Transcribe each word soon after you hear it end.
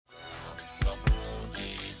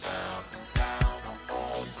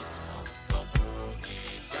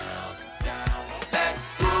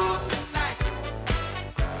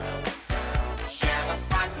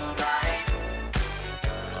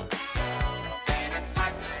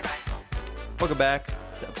Welcome back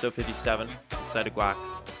to episode 57 of the Side of Guac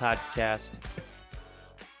podcast.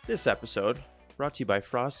 This episode brought to you by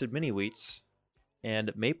Frosted Mini Wheats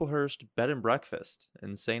and Maplehurst Bed and Breakfast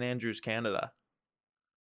in St. Andrews, Canada.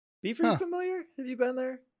 Beef, are you familiar? Have you been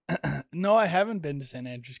there? No, I haven't been to St.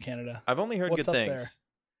 Andrews, Canada. I've only heard What's good up things. there?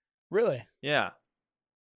 Really? Yeah.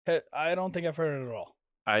 I don't think I've heard it at all.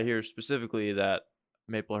 I hear specifically that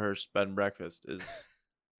Maplehurst Bed and Breakfast is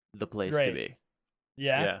the place to be.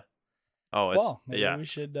 Yeah? Yeah. Oh, it's Well, maybe we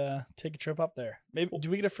should take a trip up there. Maybe do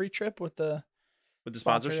we get a free trip with the sponsor of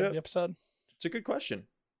sponsorship? the episode? It's a good question.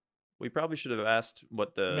 We probably should have asked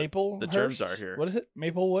what the terms are here. What is it?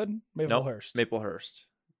 Maplewood? Maplehurst. Maplehurst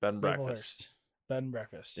Bed and Breakfast. Maplehurst. Bed and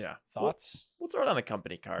Breakfast. Yeah. Thoughts? We'll throw it on the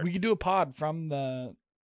company card. We could do a pod from the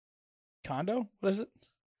condo. What is it?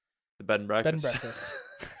 The Bed and Breakfast. Bed and Breakfast.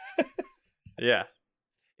 Yeah.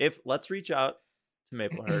 Let's reach out to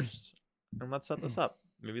Maplehurst and let's set this up.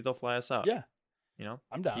 Maybe they'll fly us out. Yeah. You know?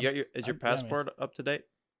 I'm down. Is your passport up to date?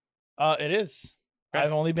 It is. Okay.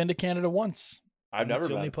 I've only been to Canada once. I've never It's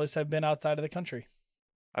been. the only place I've been outside of the country.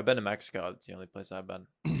 I've been to Mexico. It's the only place I've been.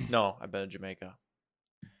 No, I've been to Jamaica.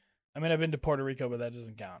 I mean, I've been to Puerto Rico, but that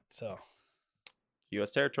doesn't count. So, It's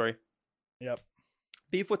U.S. territory. yep.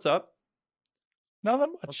 Beef, what's up?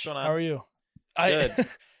 Nothing much. What's going on? How are you? Good.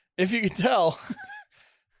 If you can tell,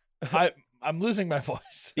 I'm losing my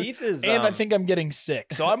voice. Beef is And I think I'm getting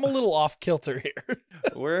sick. So I'm a little off kilter here.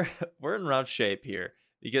 we're in rough shape here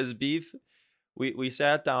because Beef, we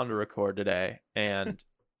sat down to record today and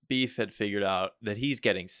Beef had figured out that he's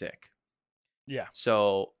getting sick. Yeah.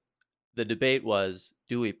 So the debate was,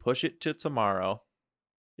 do we push it to tomorrow?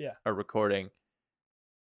 Yeah. A recording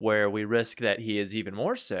where we risk that he is even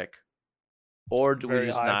more sick, or do we Very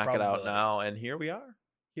just high knock it out probability. now? And here we are.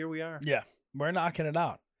 Here we are. Yeah. We're knocking it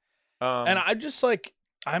out. And And I just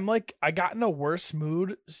I got in a worse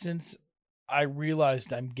mood since I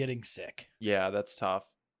realized I'm getting sick. yeah, that's tough.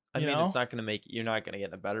 I You mean, know? it's not going to you're not going to get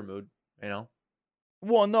in a better mood, you know?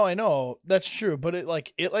 Well, no, I know that's true, but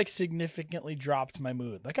it significantly dropped my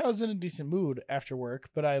mood. Like I was in a decent mood after work,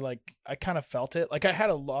 but I kind of felt it. Like I had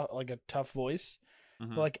a tough voice,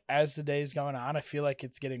 Mhm. but as the day's going on, I feel like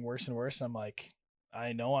it's getting worse and worse. I'm like,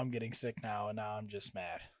 I know I'm getting sick now, and now I'm just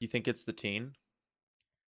mad. You think it's the teen?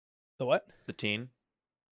 The what? The teen?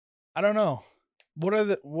 I don't know. I don't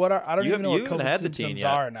You even know haven't- what you haven't COVID had the teen symptoms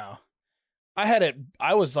yet. are now. I had it.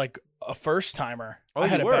 I was like a first timer. Oh, I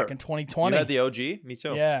had you it back were? in You 2020. had the OG? Me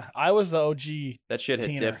too. Yeah, I was the OG. That shit hit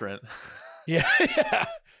Teener. different. Yeah, yeah.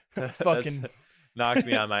 That's- Fucking knocked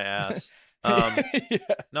me on my ass. yeah.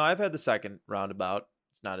 No, I've had the second roundabout.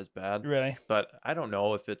 It's not as bad, Really? but I don't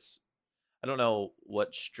know I don't know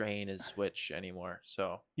what strain is which anymore.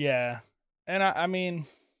 So Yeah. And I mean,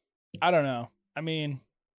 I don't know. I mean,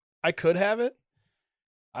 I could have it.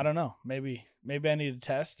 I don't know. Maybe I need to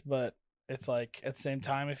test, but it's like at the same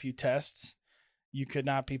time, if you test, you could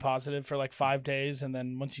not be positive for like 5 days, and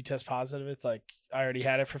then once you test positive, it's like I already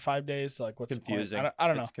had it for 5 days. So like, what's confusing. the point? I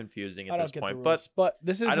don't know. It's confusing I at don't this get point, the rules. But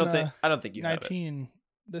this I isn't don't think you have it. 19.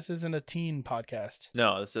 This isn't a teen podcast.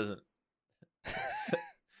 No, this isn't.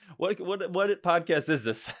 What podcast is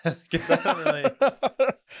this? Because I don't really.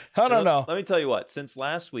 I don't know. Let me tell you what. Since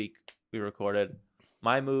last week we recorded,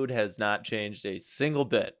 my mood has not changed a single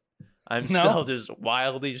bit. I'm No? still just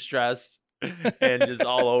wildly stressed and just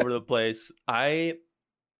all over the place. I'm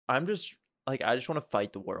just I just want to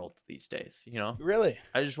fight the world these days. You know, Really?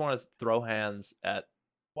 I just want to throw hands at.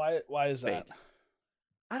 Why is that? Fate.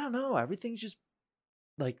 I don't know. Everything's just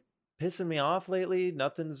like pissing me off lately.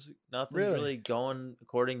 Nothing's Really? really going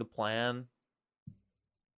according to plan.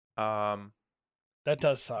 That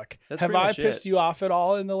does suck. That's Have pretty I much pissed it. you off at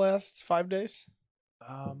all in the last 5 days?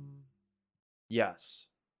 Yes.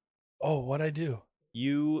 Oh, what'd I do?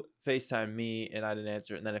 You FaceTimed me and I didn't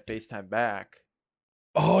answer it, and then I FaceTimed back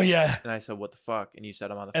Oh, yeah. and I said, "What the fuck?" And you said,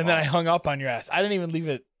 "I'm on the phone." And then I hung up on your ass. I didn't even leave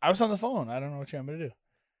it. I was on the phone. I don't know what you want me to do.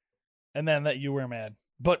 And then that you were mad.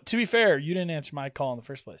 But to be fair, you didn't answer my call in the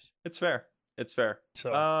first place. It's fair. It's fair.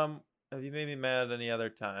 So Have you made me mad any other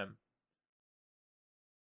time?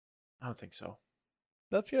 I don't think so.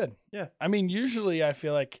 that's good. Yeah. I mean, usually I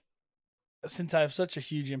feel like since I have such a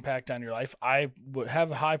huge impact on your life, I would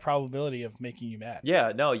have a high probability of making you mad.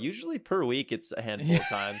 Yeah, no, usually per week it's a handful of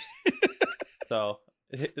times. So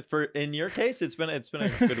in your case, it's been a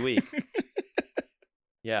good week.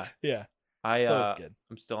 Yeah. Yeah. I That was good.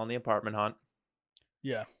 I'm still on the apartment hunt.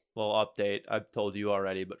 Yeah. Little update. I've told you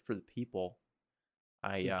already, but for the people,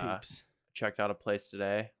 I Good peeps. checked out a place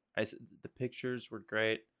today. The pictures were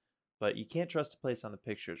great, but you can't trust a place on the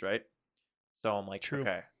pictures, right? So I'm like, True.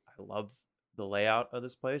 okay, I love the layout of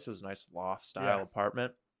this place. It was a nice loft style Yeah.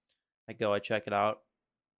 apartment. I check it out.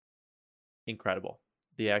 Incredible.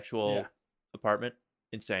 The actual Yeah. apartment,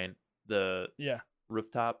 insane. The Yeah.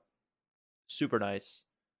 rooftop, super nice.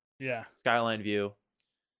 Yeah. Skyline view.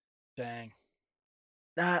 Dang.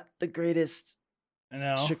 Not the greatest I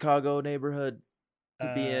know. Chicago neighborhood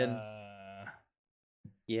to be in.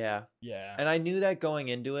 Yeah. Yeah. And I knew that going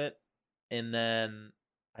into it. And then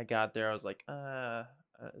I got there. I was like,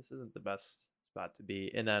 this isn't the best spot to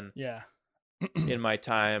be. And then Yeah. in my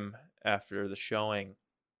time after the showing,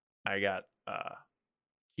 I got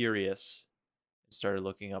curious and started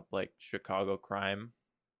looking up like Chicago crime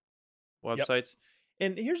websites.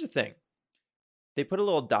 And here's the thing. They put a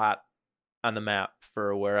little dot on the map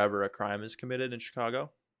for wherever a crime is committed in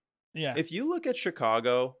Chicago. Yeah. If you look at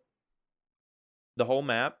Chicago, the whole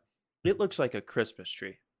map, it looks like a Christmas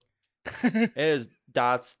tree. It is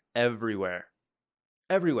dots everywhere.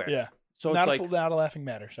 Everywhere. Yeah. So not it's like, not a laughing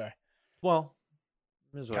matter. Sorry. well,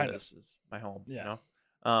 this is what Kind it of. is. It's my home. Yeah.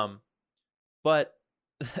 You know? But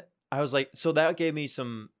I was like, so that gave me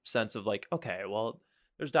some sense of like, okay, well,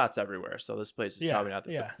 there's dots everywhere. So this place is Yeah, probably not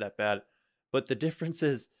yeah. that bad. But the difference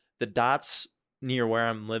is the dots near where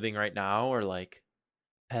I'm living right now are like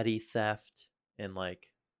petty theft and like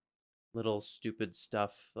little stupid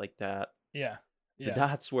stuff like that. Yeah. The Yeah.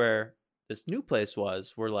 dots where this new place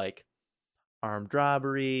were like armed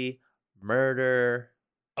robbery, murder.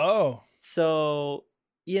 Oh. So,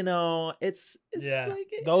 it's Yeah.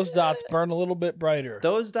 like Those dots burn a little bit brighter.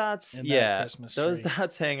 those dots, in that yeah, Christmas those tree.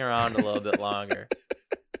 dots hang around a little bit longer.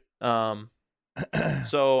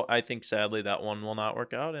 So I think sadly that one will not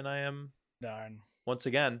work out, and I am Darn. once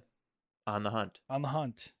again on the hunt. On the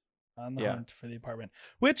hunt. Yeah. Hunt for the apartment.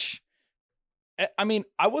 Which, I mean,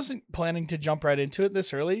 I wasn't planning to jump right into it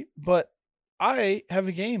this early, but I have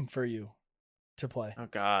a game for you to play. Oh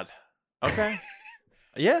God. Okay.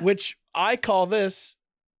 Yeah. Which I call this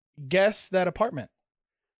Guess That Apartment.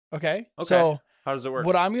 Okay? Okay. So How does it work?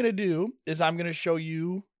 what I'm going to do is I'm going to show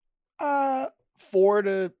you 4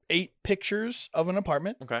 to 8 pictures of an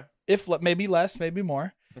apartment. Okay. If maybe less, maybe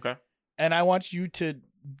more. Okay. And I want you to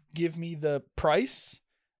give me the price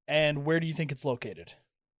and where do you think it's located.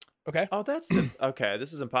 Okay? Oh, that's okay.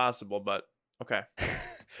 This is impossible, but okay.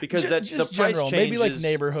 Because Just the price general, changes. maybe like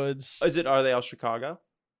neighborhoods. Are they all Chicago?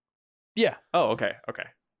 Yeah. Oh, okay. Okay.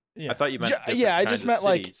 Yeah. I thought you meant Yeah, I different just kinds meant of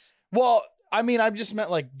like cities. well, I mean, I just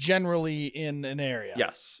meant like generally in an area.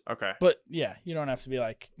 Yes. Okay. But yeah, you don't have to be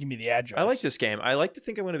like, give me the address. I like this game. I like to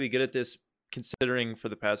think I'm going to be good at this, considering for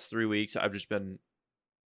the past 3 weeks I've just been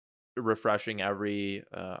refreshing every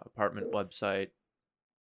apartment website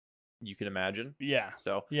you can imagine. Yeah.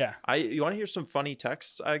 So Yeah. you want to hear some funny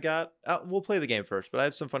texts I got? We'll play the game first, but I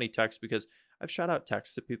have some funny texts because I've shot out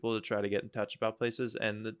texts to people to try to get in touch about places,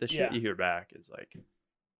 and the shit Yeah. you hear back is like,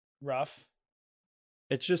 Rough.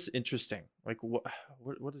 it's just interesting. Like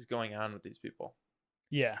what is going on with these people?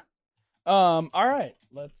 Yeah. All right.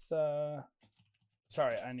 Let's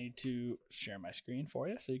sorry, I need to share my screen for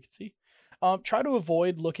you so you can see. Try to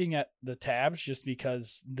avoid looking at the tabs just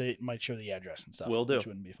because they might show the address and stuff. Will do. Which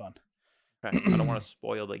wouldn't be fun. Okay. I don't want to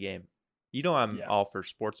spoil the game. I'm Yeah. all for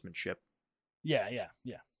sportsmanship. Yeah.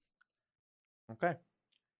 Okay.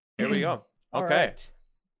 Here we go. All Okay. right.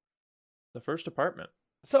 The first apartment.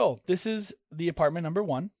 So this is the apartment number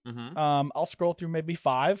 1. Mm-hmm. I'll scroll through maybe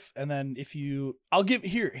 5, and then I'll give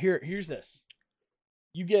here's this.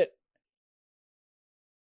 You get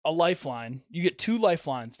a lifeline. You get 2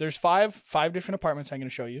 lifelines. There's 5 different apartments I'm going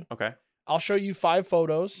to show you. Okay. I'll show you 5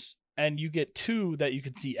 photos, and you get 2 that you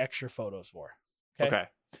can see extra photos for. Okay.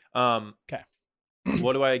 Okay.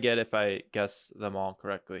 What do I get if I guess them all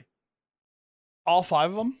correctly? All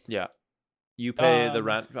 5 of them. Yeah. You pay the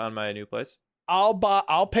rent on my new place?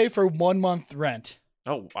 I'll pay for 1 month rent.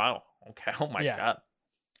 Oh wow. Okay. Oh my Yeah. God.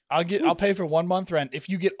 I'll pay for 1 month rent if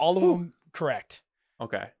you get all of them correct.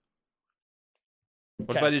 Okay.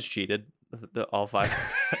 What if Okay. I just cheated? All 5.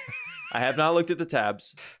 I have not looked at the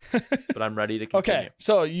tabs, but I'm ready to continue. Okay.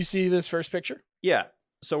 So you see this first picture? Yeah.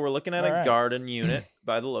 So we're looking at All a right. garden unit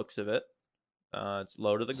by the looks of it. It's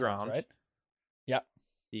low to the Sounds ground. right. Yeah.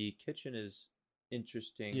 The kitchen is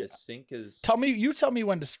interesting. Yeah. The sink is. Tell me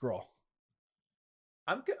when to scroll.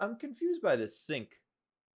 I'm confused by this sink.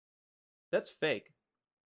 That's fake.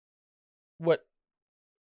 What?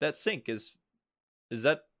 That sink is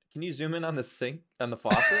that? Can you zoom in on the sink, on the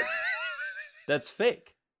faucet? That's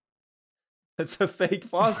fake. That's a fake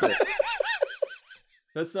faucet.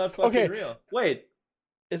 That's not fucking Okay. real. Wait.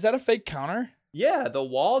 Is that a fake counter? Yeah, the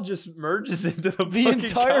wall just merges into the The fucking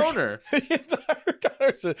entire counter. The entire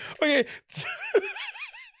counter. Okay.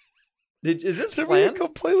 Is this To be planned?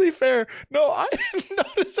 completely fair, no, I didn't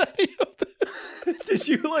notice any of this. Did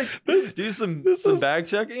you like This- do some this is- bag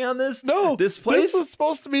checking on this? No, This place. This was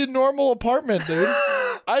supposed to be a normal apartment, dude.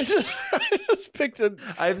 I just picked it.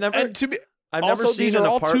 I've never Also, never seen these an are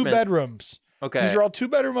all apartment. 2-bedrooms. Okay. These are all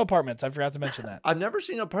 2-bedroom apartments. I forgot to mention that. I've never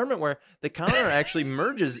seen an apartment where the counter actually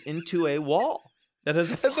merges into a wall that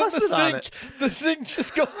has a And then faucet on it. the sink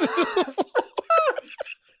just goes into the floor.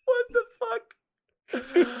 What the fuck?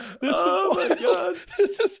 Dude, this Oh my is wild. God.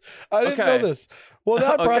 This is I didn't know Okay. this. Well,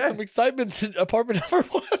 that brought Okay. some excitement to apartment number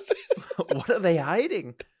 1. What are they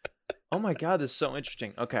hiding? Oh my God, this is so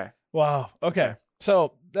interesting. Okay. Wow. Okay. Okay.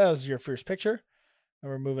 So that was your first picture.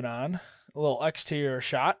 And we're moving on. A little exterior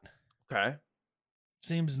shot. Okay.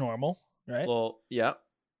 Seems normal, right? Well, yeah.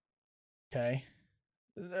 Okay.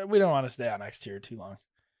 We don't want to stay on exterior too long.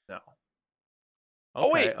 No.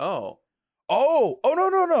 Oh, wait. Okay. Oh. Oh,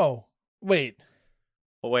 no. Wait.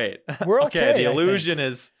 Oh, wait. We're okay, The I illusion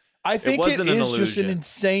is I think it wasn't an is just an illusion.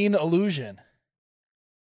 insane illusion.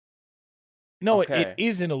 No, Okay. it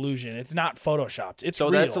is an illusion. It's not photoshopped. It's so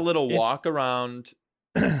real. that's a little It's- walk around.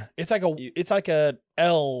 It's like You- it's like a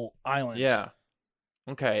L island. Yeah.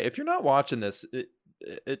 Okay. If you're not watching this,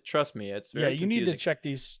 it trust me, it's very You need to confusing. check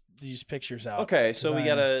these pictures out. Okay, so 'cause we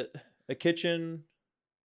got I'm- a kitchen,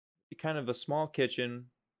 kind of a small kitchen,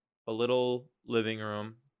 a little living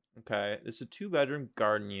room. Okay, this is a 2-bedroom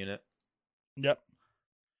garden unit. Yep.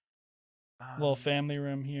 Little Um, family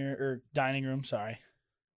room here or dining room, sorry.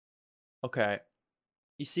 Okay,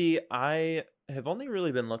 you see, I have only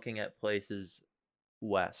really been looking at places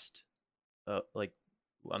west, like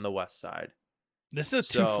on the west side. This is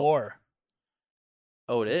a So- 2-floor.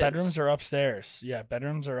 Oh, it is. Bedrooms are upstairs. Yeah,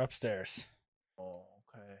 bedrooms are upstairs. Oh,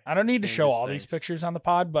 okay. I don't need to show Changes all these things. pictures on the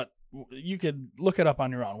pod, but you could look it up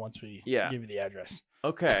on your own once we Yeah. give you the address.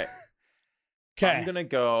 Okay, Okay. I'm gonna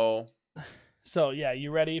go. So yeah,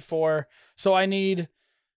 you ready for? So I need,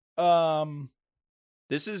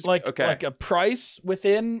 This is like okay. like a price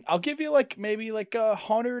within. I'll give you like maybe like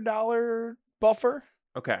 $100 buffer,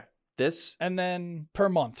 Okay, this and then per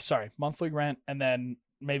month. Sorry, monthly rent, and then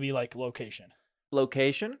maybe like location.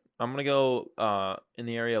 location. I'm gonna go in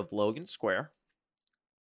the area of Logan Square.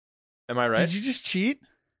 Am I right? Did you just cheat?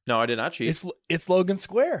 No, I did not cheat. It's Logan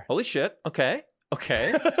Square. Holy shit. Okay.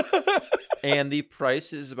 Okay. And the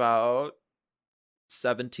price is about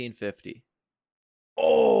 $17.50.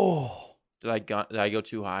 Oh, Did I go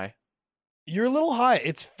too high? you're a little high.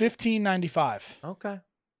 It's $15.95 Okay.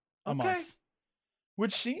 a Okay. month,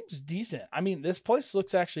 which seems decent. I mean, this place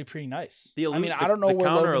looks actually pretty nice. The I mean, the, I don't know the where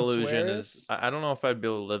counter Logan illusion Square is. I don't know if I'd be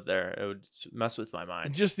able to live there. It would mess with my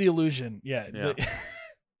mind. just the illusion. Yeah. Yeah.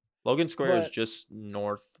 Logan Square is but- just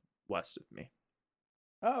northwest of me.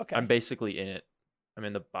 Oh, okay. I'm basically in it. I'm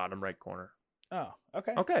in the bottom right corner. Oh,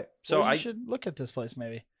 okay. Okay. So Well, you I should look at this place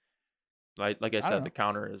maybe. like I don't said, know. the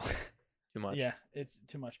counter is too much. Yeah, it's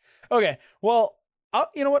too much. Okay, well,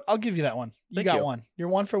 you know what? I'll give you that one. You Thank got you. one. You're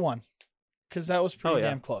 1 for 1, because that was pretty Oh, yeah.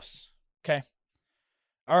 damn close. Okay.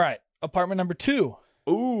 All right, apartment number 2.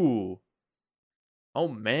 Ooh. Oh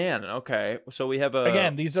man. Okay. So we have a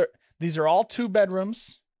Again, these are all 2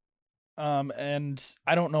 bedrooms. And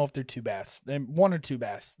I don't know if they're 2 baths. They're 1 or 2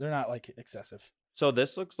 baths. They're not like excessive. So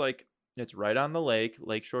this looks like it's right on the lake,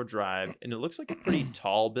 Lakeshore Drive, and it looks like a pretty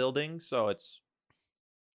tall building. So it's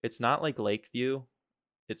not like Lakeview.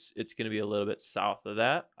 It's going to be a little bit south of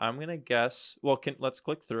that. I'm gonna guess. Well, let's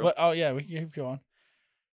click through. What? Oh yeah, we can keep going.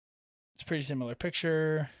 It's a pretty similar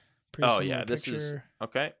picture. Pretty Oh, similar yeah, this is- picture.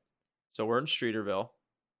 Okay. So we're in Streeterville.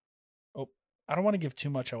 I don't want to give too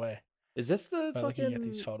much away Is this the by looking at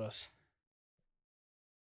these fucking? photos.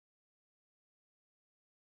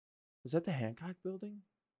 Is that the Hancock Building?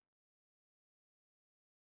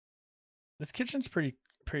 This kitchen's pretty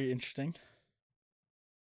interesting.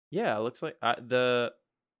 Yeah, it looks like the.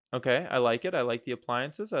 Okay, I like it. I like the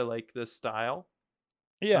appliances. I like the style.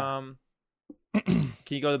 Yeah. Can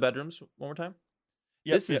you go to the bedrooms one more time?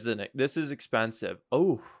 Yep, This is expensive.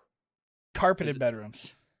 Oh. carpeted it-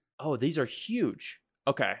 bedrooms. Oh, these are huge.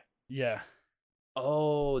 Okay. Yeah.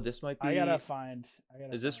 Oh, this might be. I gotta find.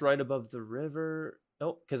 Is this right above the river?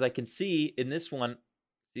 No, because I can see in this one.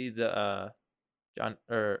 See the John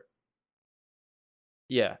or.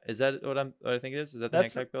 Yeah, is that what I think it is? Is that the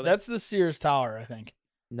That's Hancock building? that's the Sears Tower, I think.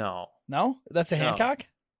 No. No, that's the No. Hancock.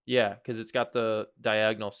 Yeah, because it's got the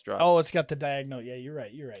diagonal struts. Oh, it's got the diagonal. Yeah, you're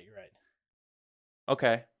right. You're right.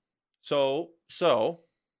 Okay. So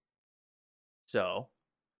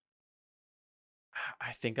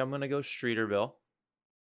I think I'm gonna go Streeterville.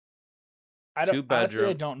 I don't honestly. I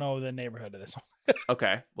Two-bedroom. don't know the neighborhood of this one.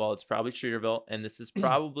 Okay. Well, it's probably Streeterville, and this is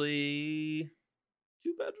probably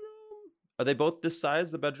 2-bedroom. Are they both this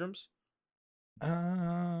size, the bedrooms? I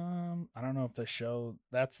don't know if they show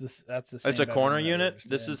that's the same. It's a bedroom corner that we were unit. just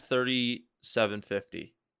This in. is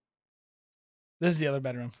 $3,750. This is the other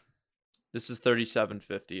bedroom. This is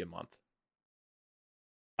 $3,750 a month.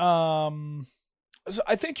 So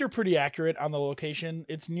I think you're pretty accurate on the location.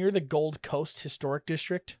 It's near the Gold Coast Historic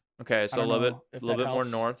District. Okay, so a don't little know if bit that more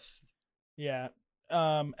helps. north. Yeah.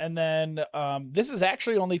 And then this is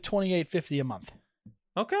actually only $2,850 a month.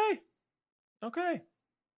 Okay.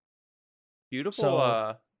 Beautiful.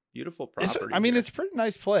 So, Beautiful It's, property. I mean, here. it's a pretty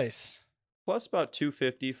nice place. Plus about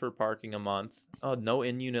 $250 for parking a month. Oh, no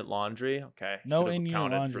in-unit laundry. Okay. No should've in-unit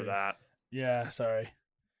accounted laundry. for that. Yeah, sorry.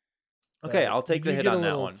 Okay, But I'll take the you hit get a on that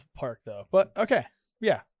little one. Park though, but okay,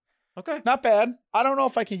 yeah, Okay. not bad. I don't know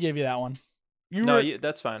if I can give you that one.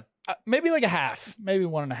 That's fine. Maybe like a half, maybe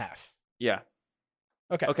 1.5. Yeah.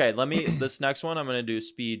 Okay. Okay, this next one I'm going to do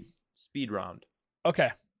speed round.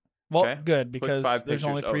 Okay. Well, Okay. good because 5 there's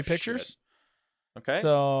only pictures. 3 Oh, pictures. shit. Okay.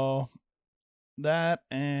 So that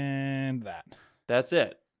and that. That's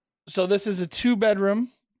it. So this is a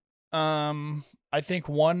 2-bedroom. I think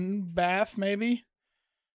 1 bath maybe.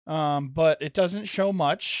 But it doesn't show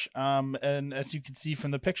much. And as you can see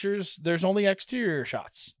from the pictures, there's only exterior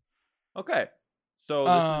shots. Okay.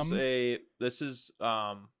 So this is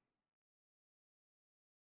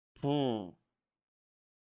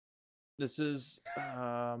this is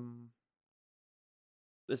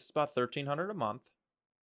about $1,300 a month.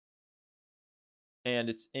 And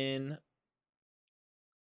it's in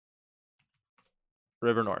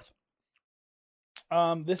River North.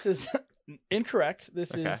 This is incorrect.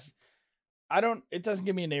 This Okay. is it doesn't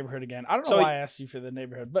give me a neighborhood again. I don't know So why I asked you for the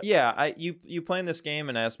neighborhood, but Yeah, you playing this game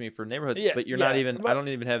and asked me for neighborhoods, Yeah, but you're not yeah, even. but I don't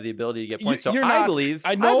even have the ability to get you- points. So you're I not- believe.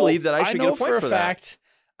 I know that I should get a point for that.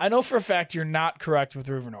 I know for a fact you're not correct with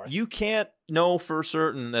River North. You can't know for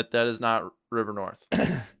certain that is not River North.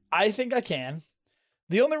 I think I can.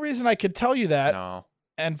 The only reason I could tell you that No.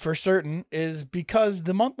 and for certain is because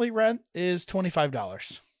the monthly rent is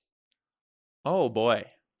 $25. Oh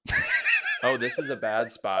boy. Oh, this is a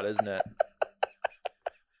bad spot, isn't it?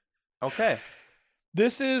 Okay.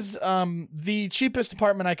 This is the cheapest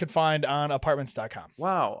apartment I could find on apartments.com.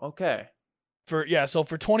 Wow. Okay. So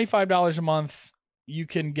for $25 a month, you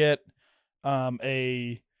can get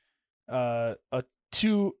a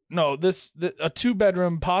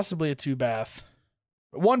 2-bedroom, possibly a 2-bath,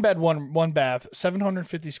 1 bed, one bath,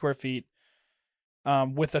 750 square feet,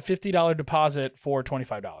 with a $50 deposit for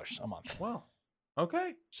 $25 a month. Wow.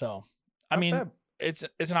 Okay. So, Not I mean, bad. it's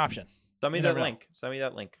an option. Send me you that never know. link. Send me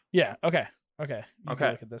that link. Yeah. Okay. You can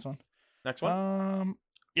Okay. look at this one. Next one.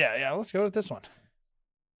 Yeah. Let's go with this one.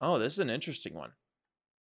 Oh, this is an interesting one.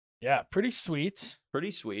 Yeah. Pretty sweet.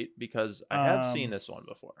 Pretty sweet because I have seen Um, this one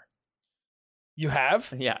before. You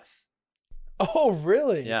have? Yes. Oh,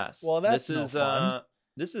 really? Yes. Well, that's this is no fun.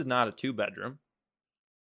 This is not a 2-bedroom.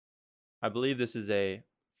 I believe this is a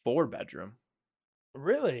 4-bedroom,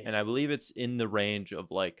 Really? and I believe it's in the range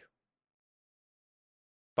of like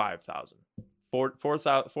 5,000,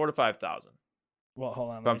 4,000 to 5,000. Well, hold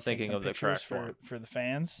on. If I'm let me take thinking some of the pictures correct one. for the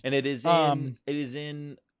fans. And it is in. It is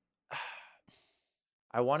in.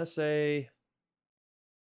 I want to say.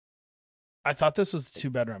 I thought this was a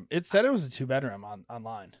 2-bedroom. It said it was a 2-bedroom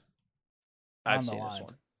online. I've On the seen this line.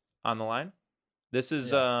 one on the line. This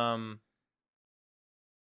is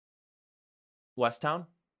Westtown,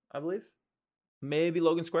 I believe. Maybe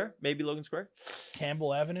Logan Square.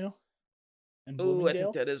 Campbell Avenue. And Oh, I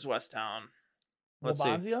Bloomingdale. think that is Westtown. Let's see.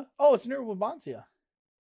 Wabansia? Oh, it's near Wabansia.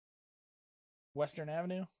 Western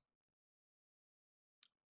Avenue.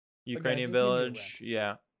 Ukrainian it's gonna be the Village.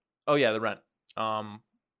 Yeah. Oh yeah, the rent.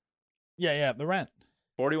 Yeah, the rent.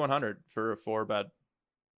 4,100 for a 4-bed.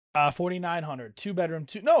 4,900. 2-bedroom.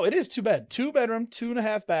 No, it is 2-bed. 2-bedroom,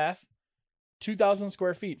 2.5 bath, 2,000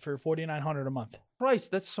 square feet for 4,900 a month.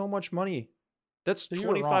 Christ, that's so much money. That's So you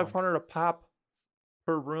were wrong. 2,500 a pop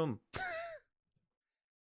per room.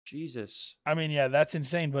 Jesus. I mean, yeah, that's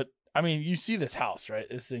insane. But I mean, you see this house, right?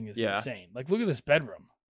 This thing is Yeah. insane. Like, look at this bedroom.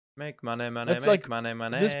 Make money, That's like-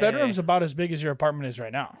 money. This bedroom's about as big as your apartment is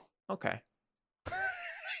right now. Okay.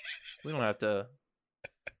 We don't have to.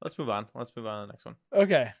 Let's move on. Let's move on to the next one.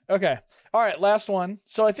 Okay. All right, last one.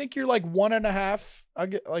 So I think you're like 1.5. I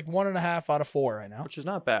get like 1.5 out of 4 right now. Which is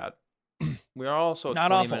not bad. We are also Not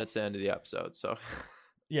 20 awful. minutes into the episode, so.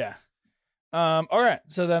 Yeah. All right.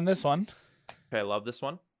 So then this one. Okay, I love this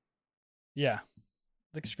one. Yeah.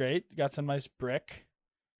 Looks great. Got some nice brick.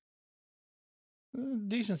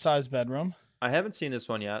 Decent sized bedroom. I haven't seen this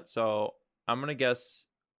one yet, so I'm going to guess.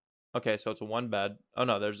 Okay, so it's a 1-bed. Oh,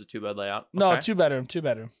 no, there's a 2-bed layout. No, Okay. 2-bedroom.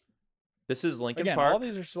 2-bedroom. This is Lincoln Again, Park. all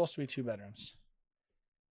these are supposed to be 2 bedrooms.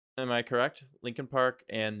 Am I correct? Lincoln Park,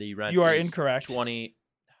 and the rent You are is incorrect. $27.50.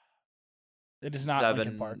 It is not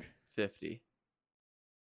Lincoln Park.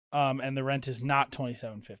 And the rent is not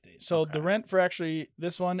 $27.50. So Okay. the rent for actually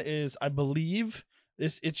this one is, I believe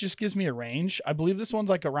it just gives me a range. I believe this one's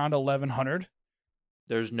like around 1,100.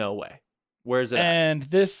 There's no way. Where's it at? And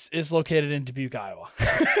this is located in Dubuque, Iowa.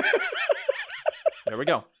 There we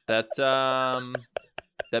go.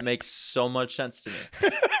 That makes so much sense to me.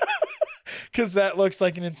 Because that looks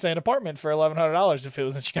like an insane apartment for $1,100 if it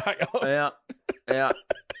was in Chicago. Yeah.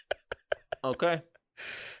 Okay.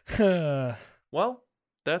 Well,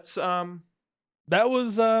 that's that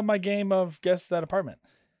was my game of guess that apartment.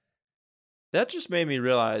 That just made me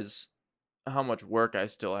realize how much work I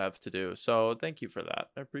still have to do. So thank you for that.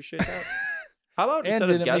 I appreciate that. How about and instead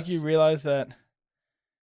did of it guess? make you realize that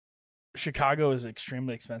Chicago is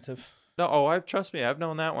extremely expensive? No, trust me, I've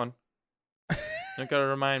known that one. You gotta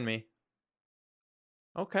remind me.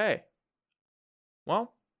 Okay.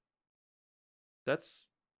 Well,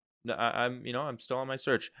 I'm still on my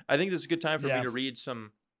search. I think this is a good time for me to read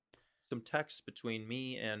some texts between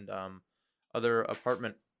me and other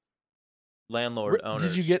apartment landlord owners.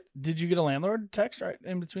 Did you get a landlord text right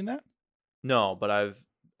in between that? No, but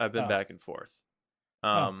I've been back and forth.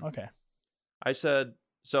 Okay. I said,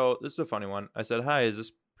 so this is a funny one. I said, "Hi, is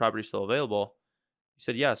this property still available?" He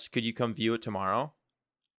said, "Yes. Could you come view it tomorrow?"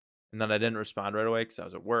 And then I didn't respond right away because I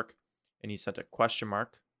was at work. And he sent a question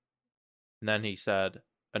mark. And then he said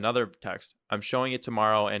another text, "I'm showing it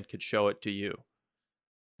tomorrow and could show it to you."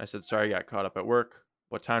 I said, "Sorry, I got caught up at work.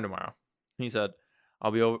 What time tomorrow?" He said,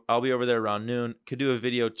 I'll be over there around noon. Could do a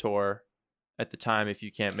video tour at the time if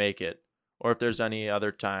you can't make it. Or if there's any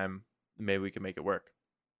other time, maybe we can make it work."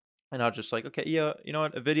 And I was just like, okay, yeah, you know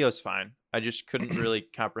what? A video's fine. I just couldn't really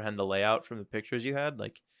comprehend the layout from the pictures you had.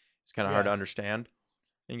 Like, it's kind of hard to understand.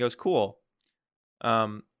 And he goes, "Cool.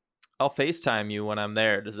 I'll FaceTime you when I'm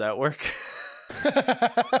there. Does that work?"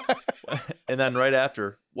 And then right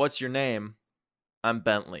after, "What's your name?" "I'm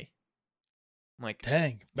Bentley." I'm like,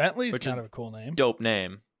 dang, Bentley's kind of a cool name. Dope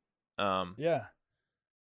name. Yeah.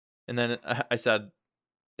 And then I said,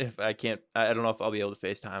 "If I can't, I don't know if I'll be able to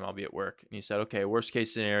FaceTime. I'll be at work." And he said, "Okay, worst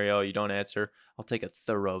case scenario, you don't answer. I'll take a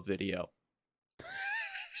thorough video."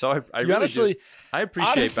 So I really I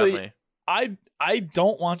appreciate Bentley. I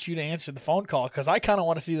don't want you to answer the phone call because I kind of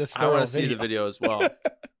want to see this. I want to see the video as well.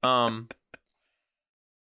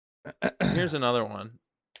 Here's another one.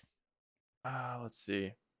 Let's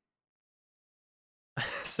see.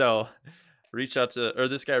 So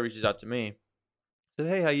this guy reaches out to me. Said,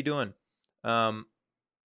 "Hey, how you doing?"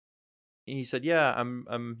 He said, "Yeah,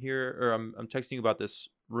 I'm here, or I'm texting you about this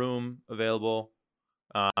room available."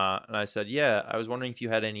 And I said, "Yeah, I was wondering if you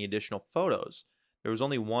had any additional photos." There was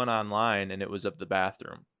only one online, and it was of the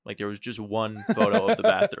bathroom. Like, there was just one photo of the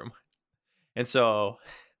bathroom. And so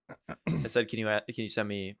I said, can you send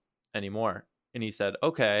me any more?" And he said,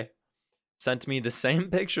 "Okay." Sent me the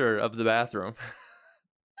same picture of the bathroom.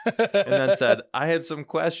 And then said, "I had some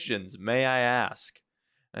questions. May I ask?"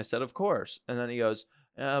 And I said, "Of course." And then he goes,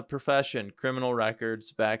 "Profession, criminal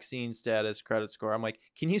records, vaccine status, credit score." I'm like,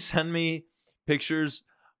 can you send me pictures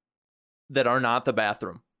that are not the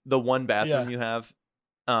bathroom? The one bathroom you have.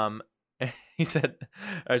 I said,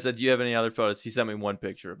 "Do you have any other photos?" He sent me one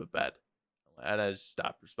picture of a bed. And I just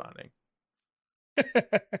stopped responding.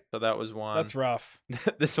 So that was one. That's rough.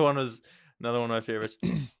 This one was another one of my favorites.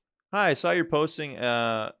 "Hi, I saw you're posting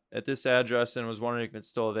at this address and was wondering if it's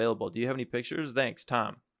still available. Do you have any pictures? Thanks,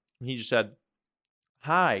 Tom." And he just said,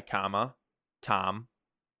 "Hi, comma, Tom."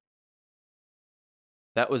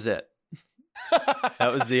 That was it.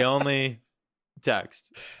 That was the only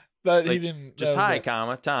text. But he didn't. Just "Hi,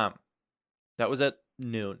 comma, Tom." That was at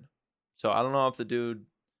noon. So I don't know if the dude.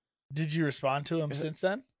 Did you respond to him since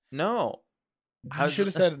then? No. You should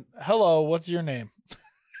have said, "Hello, what's your name?"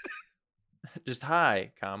 Just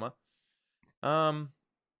 "Hi, comma."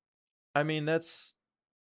 I mean,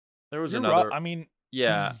 there was another. I mean,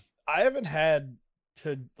 yeah. I haven't had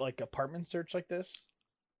to like apartment search like this,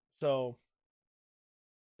 so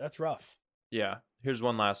that's rough. Yeah. Here's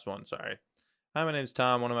one last one. Sorry. "Hi, my name's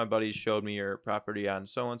Tom. One of my buddies showed me your property on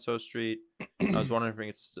so and so street. I was wondering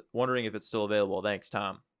if it's still available. Thanks,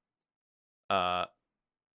 Tom." An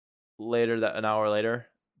hour later,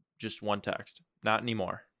 just one text. "Not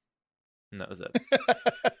anymore." And that was it.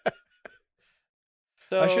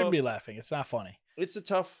 So, I shouldn't be laughing. It's not funny. It's a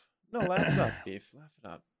tough. No, laugh it up, Beef. Laugh it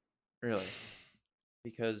up. Really.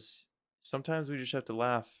 Because sometimes we just have to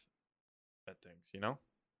laugh at things, you know?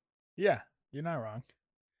 Yeah, you're not wrong.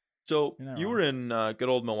 So you were in good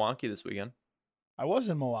old Milwaukee this weekend. I was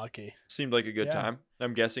in Milwaukee. Seemed like a good time.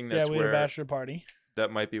 I'm guessing that's we where had a bachelor party.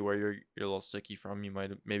 that might be where you're a little sticky from. You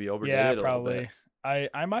might maybe overdid Yeah, it a little bit. probably.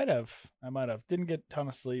 I might have. Didn't get a ton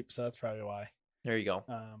of sleep, so that's probably why. There you go.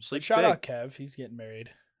 But Sleep shout big. out Kev, he's getting married.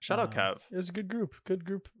 Shout out Kev. It was a good group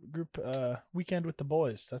weekend with the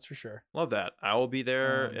boys, that's for sure. Love that. I will be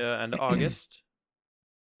there end of August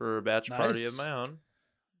for a batch party of Nice. my own.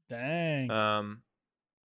 Dang.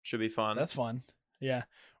 Should be fun. That's fun. Yeah.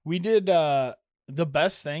 We did the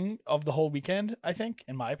best thing of the whole weekend, I think,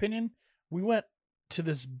 in my opinion. We went to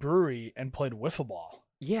this brewery and played wiffle ball.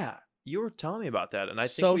 Yeah, you were telling me about that, and I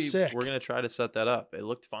So think sick. we're gonna try to set that up. It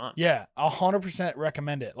looked fun. Yeah, 100%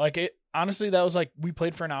 recommend it. Like it honestly, that was like we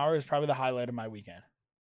played for an hour. It was probably the highlight of my weekend.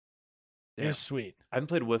 It Yeah. was sweet. I haven't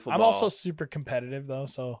played wiffle ball. I'm also super competitive though,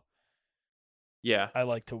 so yeah. I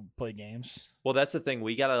like to play games. Well, that's the thing.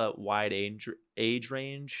 We got a wide age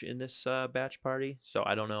range in this batch party, so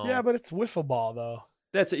I don't know. Yeah, but it's wiffle ball though.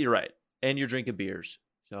 That's it. You're right, and you're drinking beers,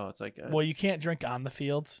 so it's like Well, you can't drink on the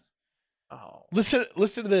field. oh, Listen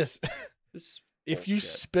to this. this is If you bullshit.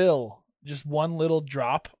 spill just one little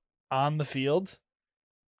drop on the field,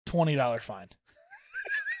 $20 fine.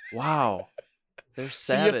 Wow, they're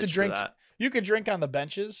So you have to savage for drink- that. You could drink on the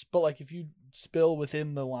benches, but like if you spill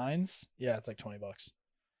within the lines, yeah, it's like $20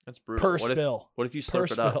 That's brutal. per what spill. If, what if you Per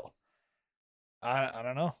slurp it up? spill. I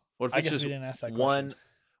don't know. What if I it's guess just we didn't ask that one? question.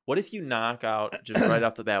 What if you knock out just right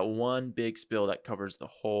off the bat one big spill that covers the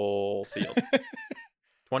whole field?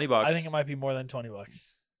 $20. I think it might be more than $20.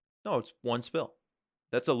 No, it's one spill.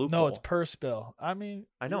 That's a loophole. No, it's per spill. I mean,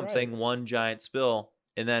 I know. you're I'm right. saying one giant spill,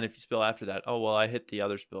 and then if you spill after that, oh well, I hit the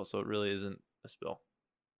other spill, so it really isn't a spill.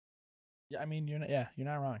 Yeah, I mean, you're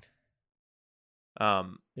not wrong.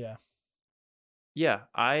 Yeah. Yeah.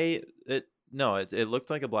 It looked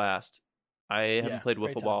like a blast. I haven't Yeah, played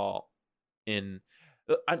great wiffle time. ball in.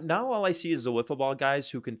 Now all I see is the wiffle ball guys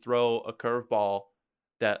who can throw a curveball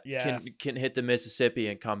that Yeah. can hit the Mississippi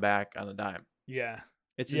and come back on a dime. Yeah.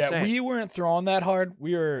 It's Yeah, insane. we weren't throwing that hard.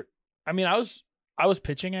 I was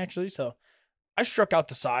pitching actually, so I struck out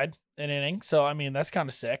the side an inning. So I mean, that's kind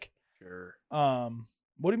of sick. Sure.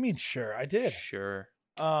 What do you mean? Sure, I did. Sure.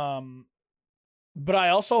 But I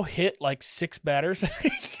also hit like 6 batters.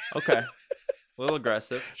 Okay. A little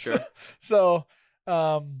aggressive. Sure. So,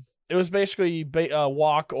 it was basically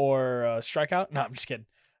walk or strikeout. No, I'm just kidding.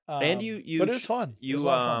 And you but it was fun. It was You a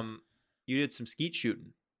lot of fun. you did some skeet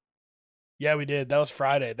shooting. Yeah, we did. That was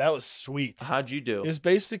Friday. That was sweet. How'd you do? It was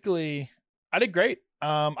basically, I did great.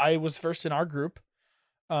 I was first in our group.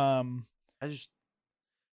 I just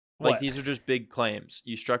like What? these are just big claims.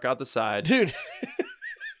 You struck out the side, Dude,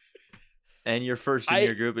 and you're first in I-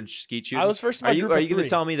 your group in skeet shooting. I was first in my Are you group are of you going to 3.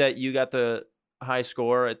 tell me that you got the high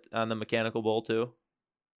score on the mechanical bull too?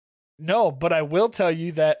 No, but I will tell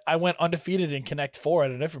you that I went undefeated in Connect 4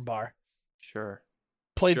 at a different bar. Sure.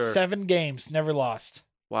 Played Sure. 7 games, never lost.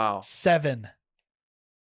 Wow. 7.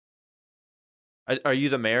 Are you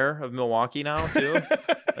the mayor of Milwaukee now too?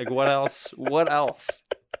 Like what else? What else?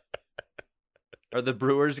 Are the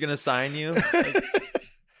Brewers going to sign you? Like,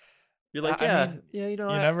 you're like, I yeah, mean, yeah. You know,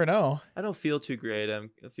 you I, never know. I don't feel too great. I'm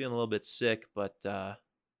feeling a little bit sick, but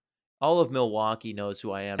all of Milwaukee knows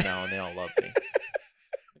who I am now, and they all love me.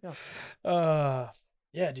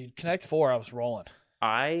 Yeah, dude, Connect 4, I was rolling.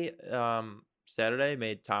 I Saturday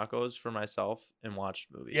made tacos for myself and watched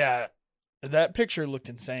movies. Yeah, that picture looked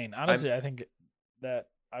insane. Honestly, I think that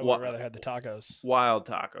I would Wha- have rather had the tacos. Wild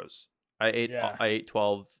tacos. I Yeah. ate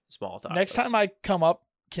 12 small tacos. Next time I come up,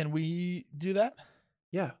 can we do that?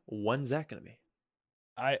 Yeah, when's that gonna be?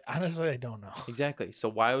 I honestly don't know. Exactly. So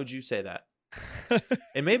why would you say that?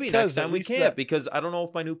 And maybe next 'Cause at time we least can't that- because I don't know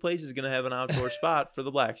if my new place is gonna have an outdoor spot for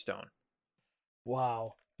the Blackstone.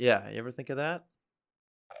 Wow. Yeah, you ever think of that?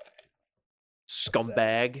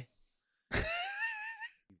 Scumbag.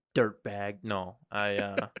 Dirtbag. No,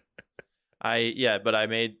 but I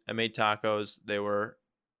made tacos. They were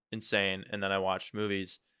insane, and then I watched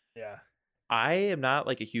movies. Yeah. I am not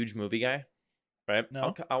like a huge movie guy, right?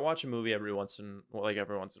 No? I'll watch a movie every once in a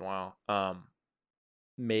while.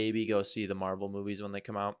 Maybe go see the Marvel movies when they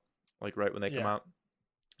come out, like right when they come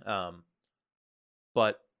out.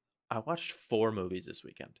 But I watched 4 movies this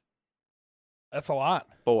weekend. That's a lot.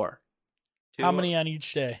 4. How many on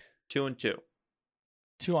each day? 2 and 2.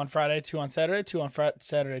 2 on Friday, 2 on Saturday, 2 on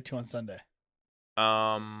Saturday, 2 on Sunday.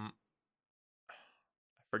 I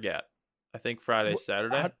forget. I think Friday,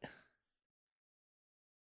 Saturday.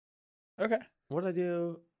 Okay. What did I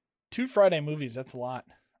do? 2 Friday movies, that's a lot.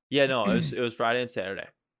 Yeah, no, it was Friday and Saturday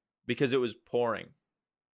because it was pouring.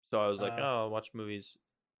 So I was like, Uh. oh, I'll watch movies.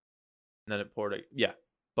 And then it poured. Yeah.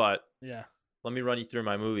 But Yeah. let me run you through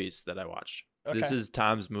my movies that I watched. Okay. This is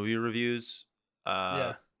Tom's movie reviews,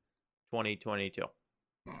 Yeah. 2022.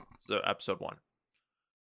 So episode 1.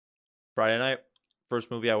 Friday night,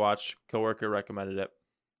 first movie I watched. Coworker recommended it.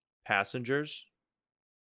 Passengers.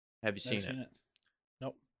 Have you Never seen it? it.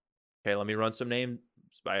 Nope. Okay, let me run some names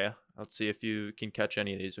by you. Let's see if you can catch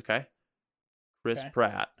any of these. Okay. Chris Okay.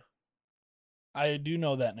 Pratt. I do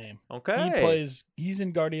know that name. Okay. He's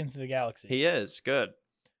in Guardians of the Galaxy. He is good.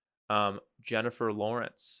 Jennifer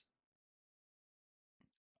Lawrence.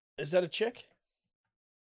 Is that a chick?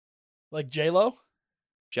 Like J-Lo?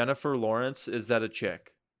 Jennifer Lawrence, is that a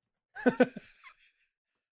chick?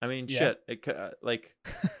 I mean, Yeah. shit. It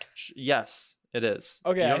yes, it is.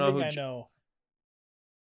 Okay, You don't I know think who I know.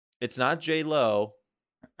 It's not J Lo.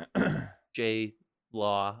 J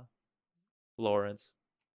Law Lawrence.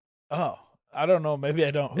 Oh, I don't know. Maybe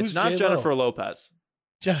I don't. Who's It's not J-Lo? Jennifer Lopez.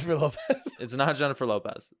 Jennifer Lopez. It's not Jennifer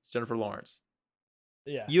Lopez. It's Jennifer Lawrence.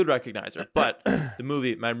 Yeah. You'd recognize her. But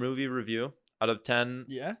my movie review out of 10,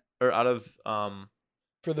 Yeah. or out of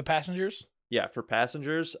For the passengers? for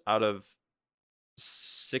Passengers, out of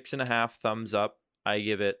 6.5 thumbs up, I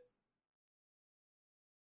give it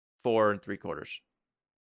 4 3/4.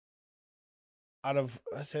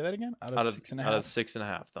 Say that again? Out Out of of 6.5. out of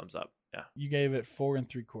 6.5 thumbs up. Yeah. You gave it 4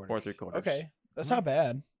 3/4. 4 3/4. Okay. That's Mhm. not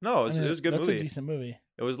bad. No, I mean, it was a good that's movie. a decent movie.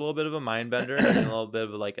 It was a little bit of a mind bender and a little bit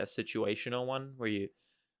of like a situational one where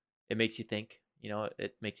it makes you think,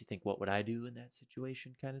 it makes you think, what would I do in that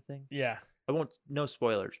situation kind of thing. Yeah. I won't, no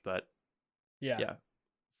spoilers, but Yeah. yeah,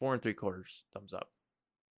 4 3/4 thumbs up.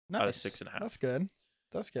 Nice. Out of 6.5. That's good.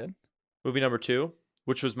 That's good. Movie number 2,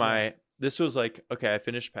 which was this was like, okay, I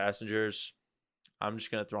finished Passengers. I'm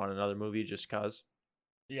just going to throw on another movie just cause.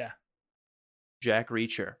 Yeah. Jack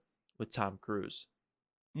Reacher with Tom Cruise.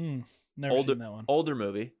 Never seen that one. Older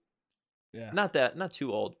movie. Yeah. Not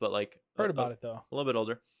too old, but like Heard about it though. A little bit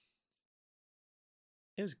older.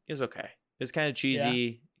 It was okay. It was kind of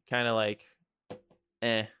cheesy, kind of like,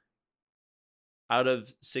 eh. Out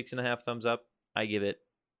of 6.5 thumbs up, I give it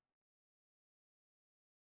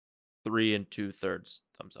 3 2/3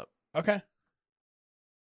 thumbs up. Okay.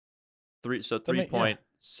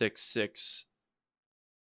 3.66.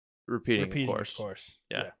 Repeating, of course.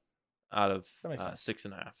 Yeah. Out of That makes sense.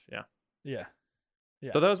 6.5. Yeah. Yeah.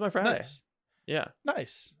 Yeah. So that was my Friday. Nice. Yeah.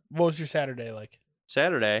 Nice. What was your Saturday like?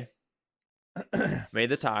 Saturday, made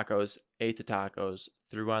the tacos, ate the tacos,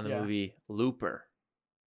 threw on the movie Looper.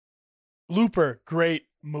 Looper, great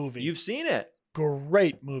movie. You've seen it.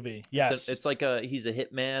 Great movie. Yes. It's like he's a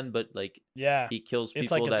hitman, but like he kills people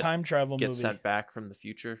it's like a time travel get movie. sent back from the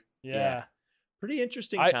future. Yeah. Pretty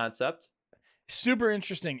interesting concept. Super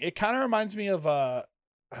interesting. It kind of reminds me of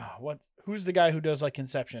who's the guy who does like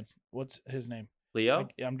Inception? What's his name? Leo?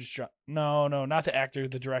 I'm just trying. No, not the actor,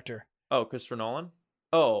 the director. Oh, Christopher Nolan?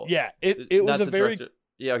 Oh. Yeah, it was a very director.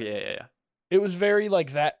 Yeah. It was very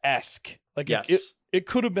like that esque. Like yes. It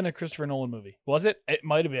could have been a Christopher Nolan movie. Was it? It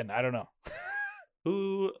might have been. I don't know.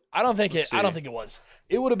 Who? I don't think it was.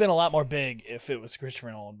 It would have been a lot more big if it was a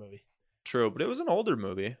Christopher Nolan movie. True, but it was an older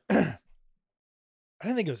movie. I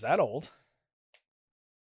didn't think it was that old.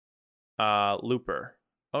 Looper.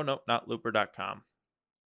 Oh no, not looper.com.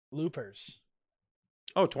 Loopers.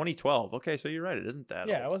 Oh, 2012. Okay, so you're right. It isn't that old.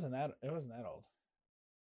 It wasn't that old.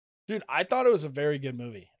 Dude, I thought it was a very good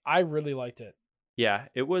movie. I really liked it. Yeah,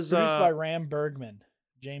 it was produced by Ram Bergman,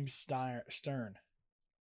 James Stern.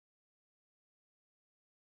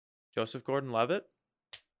 Joseph Gordon-Levitt?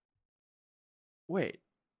 Wait.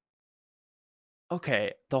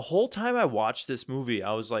 Okay, the whole time I watched this movie,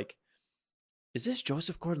 I was like, is this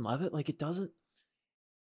Joseph Gordon-Levitt? Like, it doesn't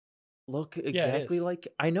look exactly like...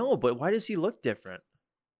 I know, but why does he look different?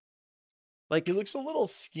 Like, he looks a little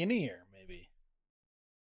skinnier, maybe.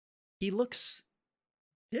 He looks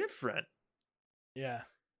different. Yeah.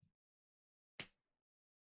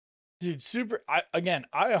 Dude, I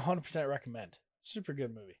 100% recommend. Super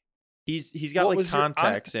good movie. He's got like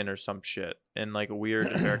contacts in or some shit and like a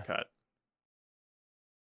weird haircut.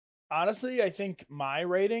 Honestly, I think my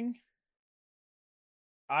rating,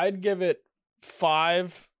 I'd give it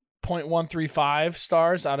 5.135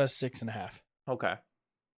 stars out of 6.5. Okay.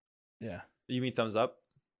 Yeah. You mean thumbs up?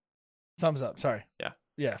 Thumbs up. Sorry. Yeah.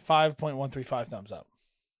 Yeah. 5.135 thumbs up.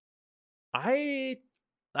 I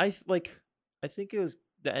think it was,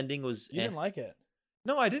 the ending was. You didn't like it?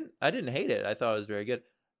 No, I didn't hate it. I thought it was very good.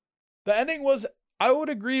 The ending was, I would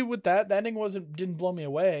agree with that. The ending didn't blow me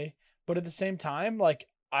away, but at the same time, like,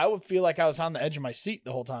 I would feel like I was on the edge of my seat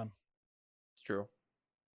the whole time. It's true.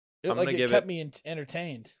 It kept me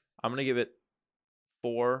entertained. I'm gonna give it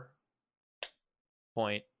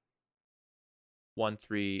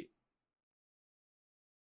 4.136.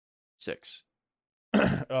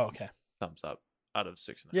 Oh, okay. Thumbs up out of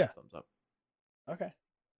 6.5 thumbs up. Okay.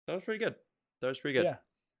 That was pretty good. That was pretty good. Yeah.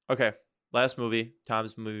 Okay. Last movie.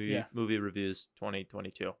 Tom's movie Yeah. movie reviews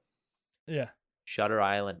 2022. Yeah. Shutter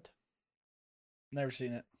Island Never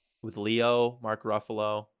seen it. with Leo, Mark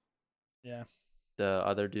Ruffalo, Yeah. the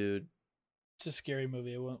other dude. It's a scary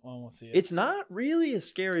movie. I won't see it. It's not really a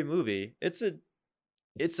scary movie. It's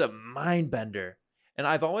a mind bender. And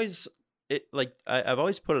I've always I've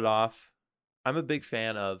always put it off. I'm a big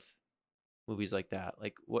fan of movies like that.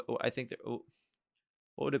 Like what I think what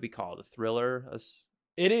would it be called? A thriller?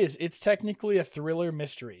 It is. It's technically a thriller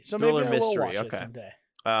mystery. So Thriller maybe I will mystery, watch okay. it someday.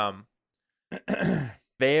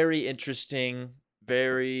 Very interesting,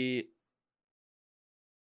 very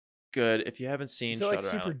good. If you haven't seen Is it Shutter like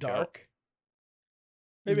super Island, go. dark?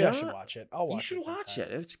 Maybe I should Not- watch it. I'll watch it. You should watch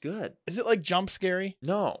sometime. it. It's good. Is it like jump scary?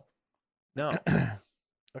 No.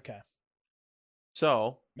 Okay.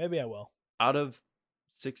 So Maybe I will. out of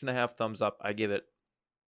 6.5 thumbs up, I give it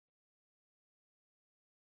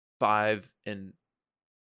 5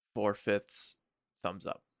 4/5 thumbs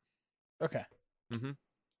up. Okay. Mhm.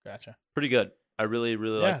 Gotcha. Pretty good. I really,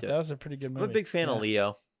 really Yeah, liked it. that was a pretty good movie. I'm a big fan yeah. of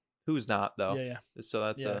Leo. Who's not though? Yeah, So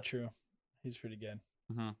that's yeah, true. He's pretty good.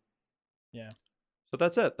 mhm. Yeah. So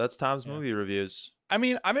that's it. That's Tom's Yeah. movie reviews. I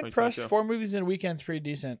mean, I'm impressed. 2022. 4 movies in a weekend's pretty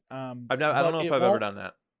decent. I but don't know if it I've ever won't- done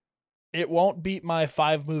that. It won't beat my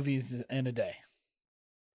 5 movies in a day.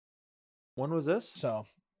 When was this? So,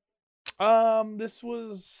 this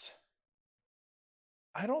was.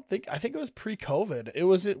 I think it was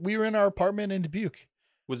pre-COVID. We were in our apartment in Dubuque.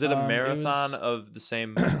 Was it a it marathon was- of the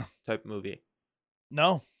same type movie?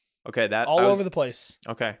 No, Okay, that all over the place.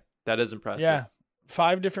 Okay, that is impressive. Yeah,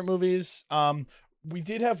 5 different movies. We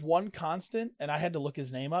did have one constant, and I had to look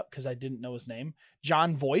his name up because I didn't know his name.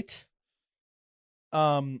 John Voight.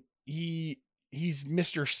 He's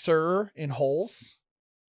Mr. Sir in Holes.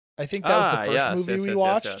 I think that was the first movie we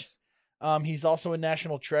watched. Yes. He's also in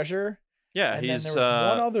National Treasure. Yeah, And he's then there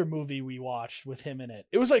was one other movie we watched with him in it.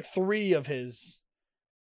 It was like 3 of his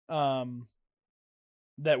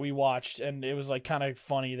that we watched, and it was like kind of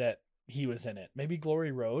funny that he was in it. Maybe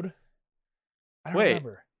Glory Road? I don't Wait.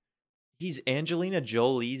 remember. he's Angelina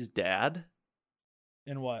Jolie's dad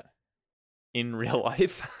In what? in real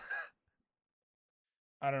life.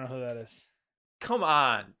 I don't know who that is. Come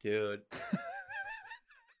on, dude.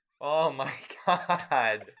 Oh my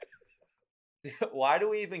god. Why do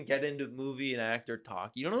we even get into movie and actor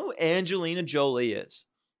talk? You don't know who Angelina Jolie is?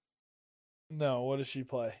 No, what does she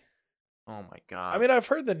play? Oh my god. I mean, I've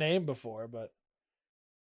heard the name before, but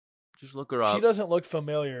just look her up. she doesn't look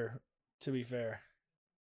familiar, to be fair.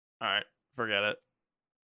 All right, forget it.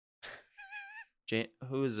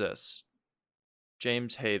 Who is this?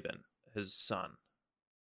 James Haven, his son.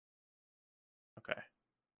 Okay.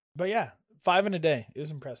 But yeah, 5 in a day. It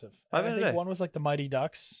was impressive. 5 And in a I think day. one was like the Mighty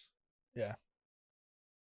Ducks. You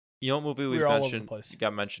know what movie we were all over the mentioned? place.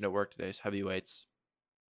 Got mentioned at work today is Heavyweights.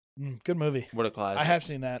 Good movie. What a class. I have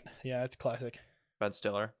seen that. Yeah, it's classic. Ben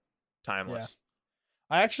Stiller. Timeless.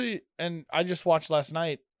 I just watched last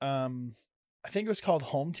night. I think it was called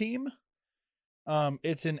Home Team.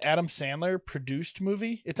 It's an Adam Sandler produced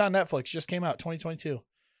movie. It's on Netflix. Just came out 2022.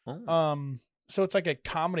 Oh. So it's like a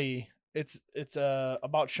comedy. It's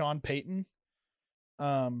about Sean Payton.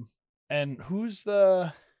 And who's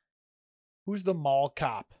the mall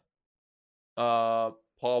cop? Paul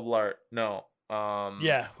Blart. No.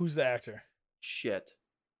 Yeah, who's the actor? Shit.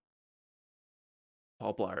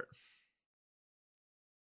 Paul Blart.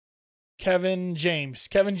 Kevin James.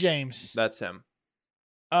 That's him.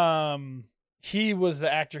 He was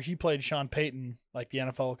the actor. He played Sean Payton, like the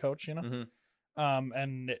NFL coach, you know. Mhm.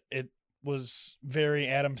 And it was very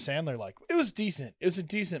Adam Sandler like. It was decent. It was a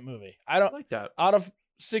decent movie. I I don't like that. out of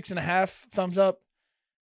 6.5 thumbs up.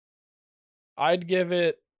 I'd give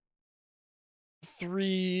it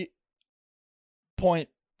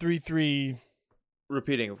 3.33.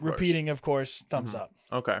 Repeating, Of course, thumbs Mhm. up.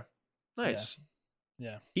 Okay. Nice.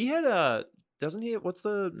 Yeah. He had doesn't he? What's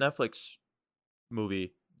the Netflix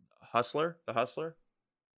movie? Hustler? The Hustler?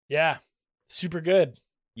 Yeah. Super good.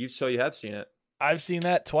 You have seen it. I've seen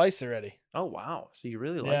that twice already. Oh wow. So you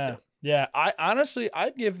really liked Yeah. it. Yeah.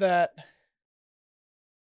 I'd give that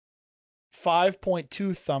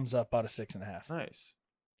 5.2 thumbs up out of 6.5. Nice.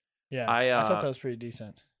 Yeah. I I thought that was pretty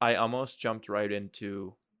decent. I almost jumped right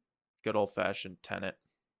into good old fashioned Tenet.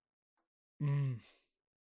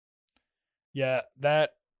 Yeah,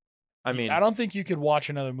 that I mean, I don't think you could watch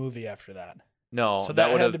another movie after that. no, so that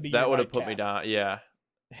that would had have to be your put me nightcap. down. Yeah.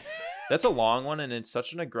 That's a long one, and it's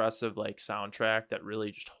such an aggressive like soundtrack that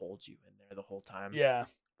really just holds you in there the whole time. Yeah.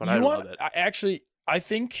 But I love it. I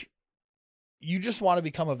think you just want to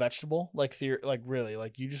become a vegetable, like really,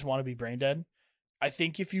 like you just want to be brain dead. I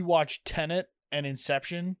think if you watch Tenet and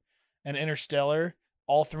Inception and Interstellar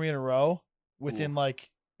all 3 in a row within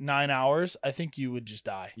like 9 hours, I think you would just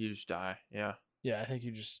die. You just die. Yeah. Yeah, I think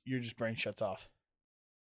your just brain shuts off.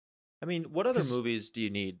 I mean, what other movies do you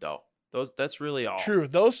need though? That's really all. True.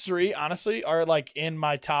 Those 3 honestly are like in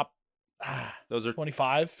my top those are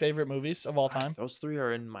 25 favorite movies of all time. Those 3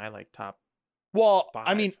 are in my like top. Well, 5.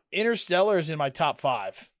 I mean, Interstellar is in my top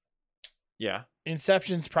 5. Yeah.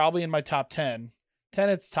 Inception's probably in my top 10.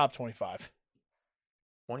 Tenet's top 25.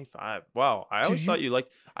 25. Wow. I always thought you liked.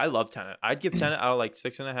 I love Tenet. I'd give Tenet out of like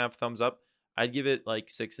 6.5 thumbs up. I'd give it like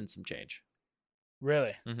 6 and some change.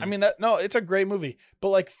 Really? Mm-hmm. I mean, it's a great movie. But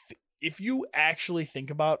like, if you actually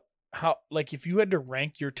think about how, like, if you had to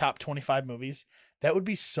rank your top 25 movies, that would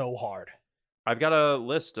be so hard. I've got a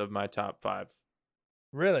list of my top 5.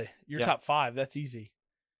 Really? Your top 5? That's easy.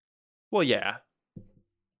 Well, yeah.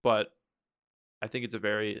 But I think it's a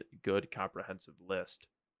very good, comprehensive list.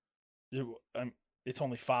 It's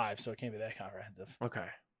only 5, so it can't be that comprehensive. Okay.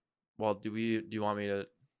 Well, do you want me to?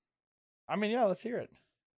 I mean, yeah, let's hear it.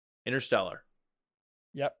 Interstellar.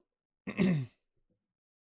 Yep.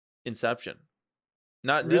 Inception.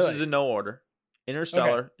 Not really? This is in no order.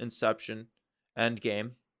 Interstellar, okay. Inception,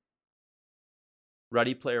 Endgame,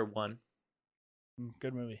 Ready Player One.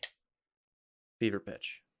 Good movie. Fever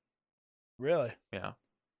Pitch. Really? Yeah.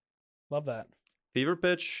 Love that. Fever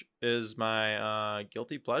Pitch is my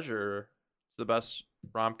guilty pleasure. It's the best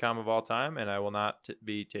rom-com of all time, and I will not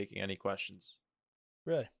be taking any questions.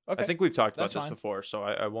 Really? Okay. I think we've talked about this before, so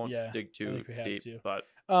I won't dig too deep. But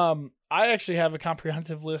I actually have a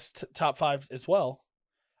comprehensive list, top 5 as well.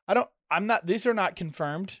 These are not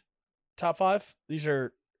confirmed top 5. These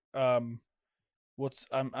are can't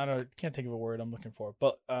think of a word I'm looking for,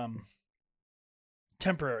 but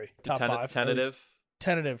temporary top 5.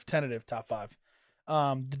 Tentative top 5.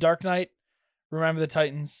 The Dark Knight, Remember the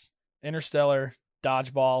Titans, Interstellar,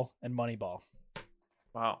 Dodgeball, and Moneyball.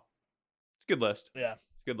 Wow. It's a good list. Yeah.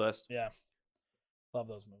 It's a good list. Yeah. Love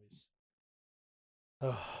those movies.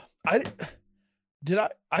 I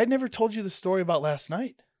never told you the story about last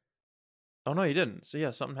night. Oh no, you didn't. So yeah,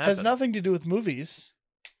 something happened. Has nothing to do with movies.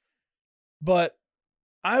 But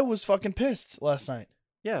I was fucking pissed last night.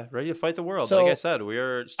 Yeah, ready to fight the world. So, like I said, we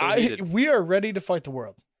are still needed. We are ready to fight the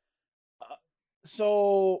world.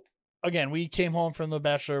 So again, we came home from the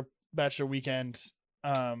bachelor weekend,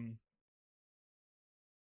 and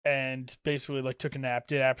basically like took a nap,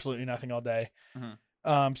 did absolutely nothing all day.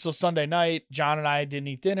 Mm-hmm. So Sunday night, John and I didn't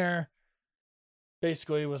eat dinner.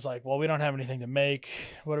 Basically was like, well, we don't have anything to make.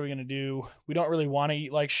 What are we going to do? We don't really want to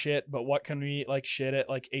eat like shit, but what can we eat like shit at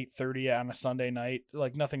like 8:30 on a Sunday night?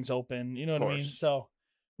 Like nothing's open. You know what I mean? So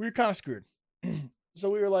we were kind of screwed.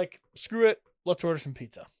 So we were like, screw it. Let's order some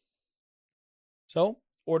pizza. So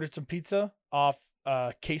ordered some pizza off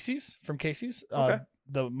Casey's, from Casey's,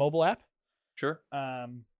 the mobile app. Sure.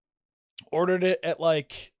 Ordered it at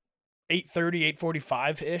like 8:30,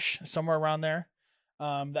 8:45-ish, somewhere around there.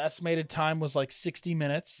 The estimated time was like 60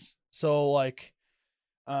 minutes. So like,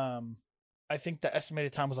 I think the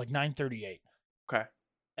estimated time was like 9:38. Okay.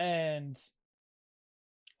 And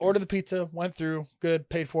ordered the pizza, went through, good,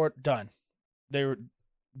 paid for it, done. They were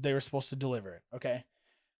supposed to deliver it. Okay.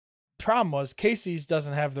 Problem was Casey's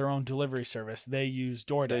doesn't have their own delivery service. They use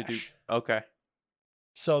DoorDash. They do. Okay.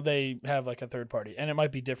 So they have like a third party, and it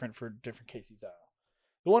might be different for different Casey's. I don't know.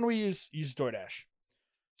 The one we use DoorDash.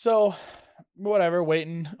 So whatever,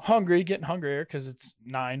 waiting, hungry, getting hungrier because it's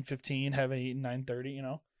 9:15, haven't eaten 9:30, you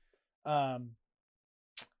know.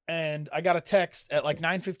 And I got a text at like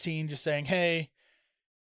 9:15 just saying, hey,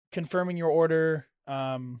 confirming your order.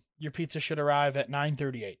 Your pizza should arrive at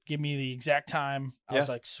 9:38. Give me the exact time. I was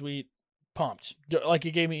like, sweet, pumped. Like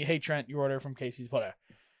it gave me, hey Trent, your order from Casey's, whatever.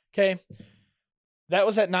 Okay. That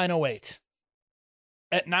was at 9:08.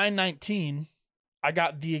 At 9:19, I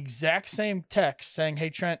got the exact same text saying,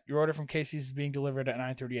 hey Trent, your order from Casey's is being delivered at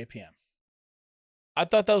 9:38 p.m. I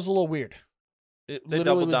thought that was a little weird. It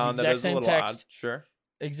literally was the exact same text. Odd. Sure.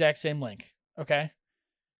 Exact same link. Okay.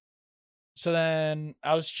 So then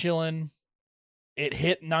I was chilling. It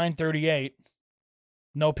hit 9:38.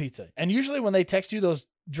 No pizza. And usually when they text you those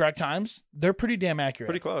direct times, they're pretty damn accurate.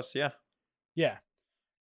 Pretty close, yeah. Yeah.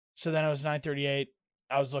 So then it was 9:38.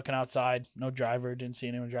 I was looking outside. No driver. Didn't see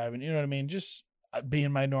anyone driving. You know what I mean? Just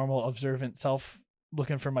being my normal observant self,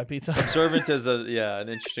 looking for my pizza. Observant is an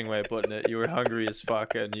interesting way of putting it. You were hungry as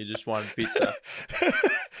fuck and you just wanted pizza.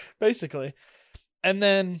 Basically. And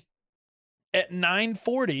then at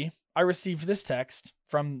 9:40, I received this text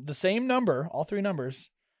from the same number, all 3 numbers.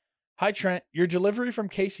 Hi, Trent. Your delivery from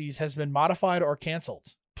Casey's has been modified or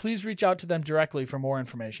canceled. Please reach out to them directly for more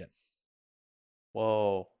information.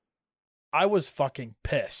 Whoa. I was fucking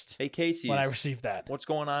pissed Hey, Casey. when I received that. What's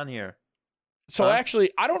going on here? So Huh? actually,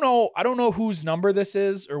 I don't know whose number this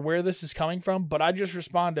is or where this is coming from, but I just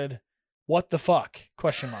responded, "What the fuck?"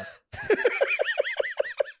 question mark.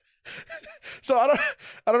 So I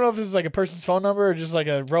don't know if this is like a person's phone number or just like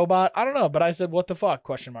a robot. I don't know, but I said, "What the fuck?"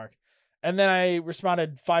 question mark. And then I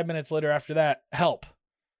responded 5 minutes later after that, "Help."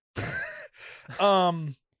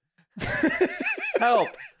 Help.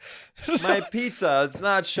 My pizza, it's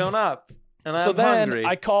not shown up. And I'm so then hungry.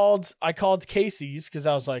 I called Casey's because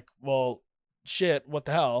I was like, well, shit, what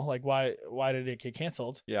the hell? Like, why did it get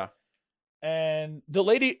canceled? Yeah. And the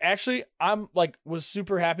lady actually, was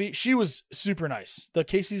super happy. She was super nice. The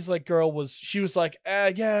Casey's like girl she was like,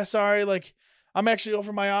 yeah, sorry. Like, I'm actually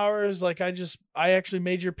over my hours. Like, I actually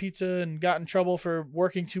made your pizza and got in trouble for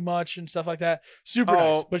working too much and stuff like that. Super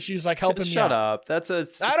nice. But she was like helping me out. Shut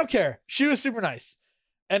up. I don't care. She was super nice.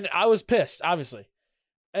 And I was pissed, obviously.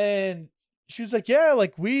 And she was like, yeah,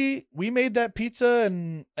 like we made that pizza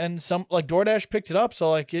and some like DoorDash picked it up. So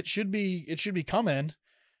like it should be coming.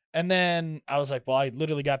 And then I was like, well, I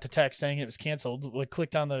literally got the text saying it was canceled. Like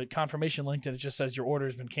clicked on the confirmation link and it just says your order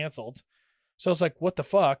has been canceled. So I was like, what the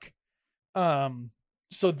fuck?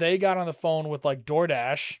 So they got on the phone with like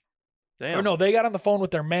DoorDash. Damn. Or no, they got on the phone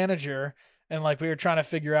with their manager and like we were trying to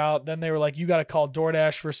figure out. Then they were like, you got to call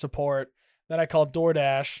DoorDash for support. Then I called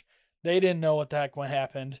DoorDash. They didn't know what the heck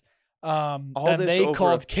happened. Then they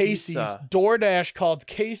called Casey's. DoorDash called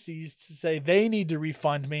Casey's to say they need to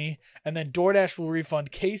refund me, and then DoorDash will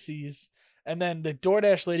refund Casey's. And then the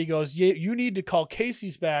DoorDash lady goes, "Yeah, you need to call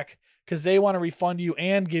Casey's back because they want to refund you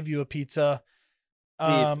and give you a pizza."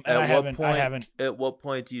 And I haven't. At what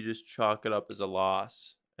point do you just chalk it up as a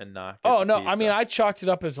loss and not? Oh no, I mean I chalked it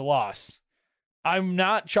up as a loss. I'm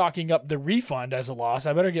not chalking up the refund as a loss.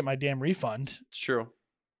 I better get my damn refund. It's true.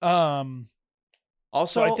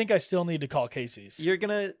 Also, I think I still need to call Casey's. You're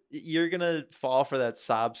gonna fall for that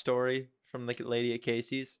sob story from the lady at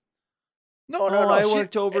Casey's. No, I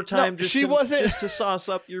worked overtime just to sauce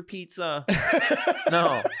up your pizza.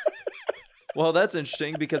 No. Well, that's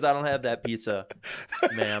interesting because I don't have that pizza,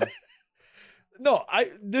 ma'am. No,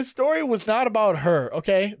 this story was not about her.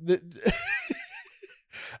 Okay,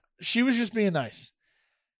 she was just being nice.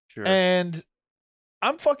 Sure. And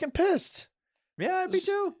I'm fucking pissed. Yeah, me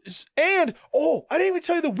too. And I didn't even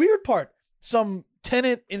tell you the weird part. Some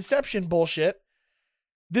tenant inception bullshit.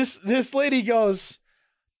 This lady goes,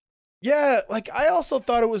 yeah, like I also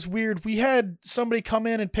thought it was weird. We had somebody come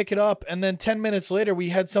in and pick it up, and then 10 minutes later, we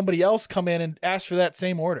had somebody else come in and ask for that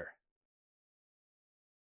same order.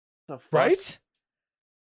 The fuck? Right?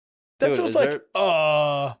 That feels like,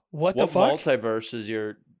 what the fuck? What multiverse is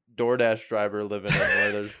your DoorDash driver living in?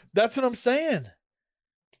 Where there's... That's what I'm saying.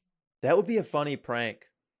 That would be a funny prank.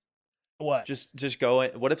 What? Just go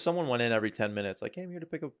in. What if someone went in every 10 minutes? Like, hey, I'm here to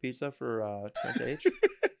pick up pizza for Trent H.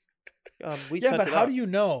 But how do you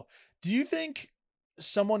know? Do you think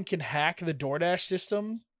someone can hack the DoorDash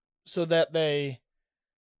system so that they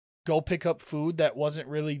go pick up food that wasn't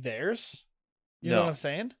really theirs? You know what I'm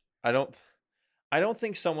saying? I don't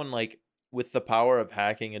think someone like with the power of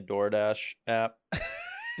hacking a DoorDash app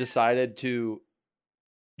decided to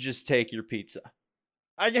just take your pizza.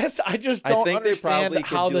 I guess I just don't understand how this happened. I think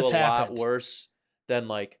they probably could do a lot worse than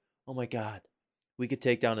like, oh my God, we could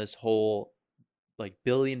take down this whole like $1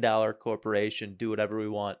 billion corporation, do whatever we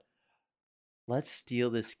want. Let's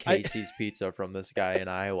steal this Casey's pizza from this guy in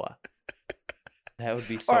Iowa. That would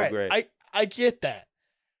be so great. I get that.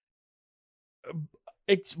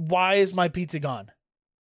 Why is my pizza gone?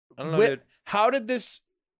 I don't know. How did this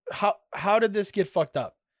get fucked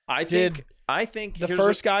up? I think the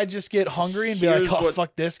first guy just get hungry and be like, "Oh,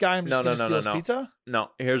 fuck this guy! I'm just gonna steal his pizza." No,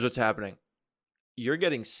 here's what's happening. You're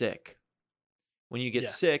getting sick. When you get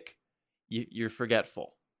sick, you're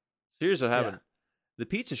forgetful. So here's what happened: the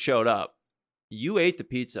pizza showed up. You ate the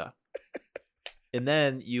pizza, and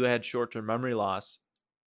then you had short-term memory loss,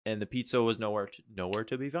 and the pizza was nowhere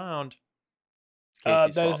to be found.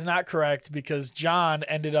 That is not correct because John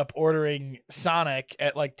ended up ordering Sonic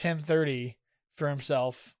at like 10:30 for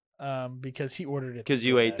himself. Because he ordered it. Because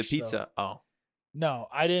you ate the pizza. So. Oh. No,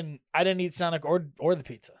 I didn't eat Sonic or the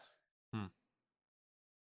pizza.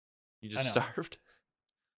 You just starved?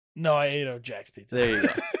 No, I ate Jack's pizza. There you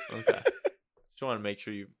go. Okay. Just want to make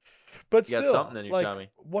sure you got still, something in your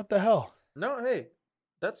tummy. What the hell? No, hey,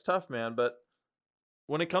 that's tough, man. But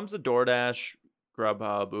when it comes to DoorDash,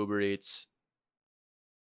 Grubhub, Uber Eats,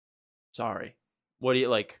 sorry. What do you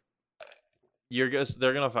like? They're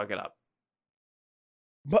gonna fuck it up.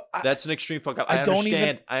 But that's an extreme fuck up. I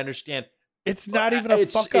understand. It's not even a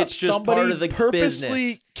It's- fuck up. it's just part Somebody of the purposely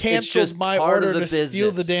business. canceled just my part of order the to steal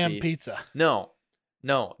the business, damn Pete. pizza. No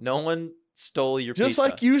one stole your Just pizza.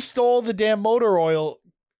 like you stole the damn motor oil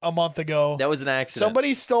a month ago. That was an accident.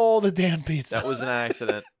 Somebody stole the damn pizza. That was an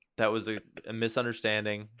accident. That was a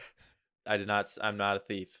misunderstanding. I'm not a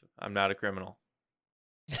thief. I'm not a criminal.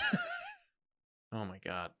 Oh my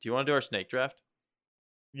God. Do you want to do our snake draft?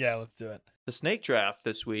 Yeah, let's do it. The snake draft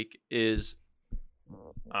this week is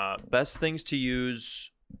best things to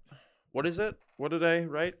use. What is it? What did I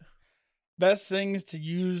write? Best things to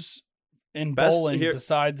use in Best- bowling here-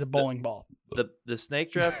 besides a bowling ball. The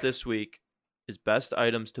snake draft this week is best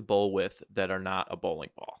items to bowl with that are not a bowling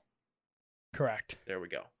ball. Correct. There we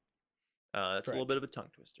go. That's a little Correct. bit of a tongue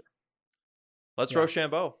twister. Let's Yeah.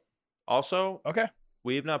 Rochambeau. Also, Okay.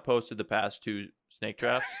 we have not posted the past two snake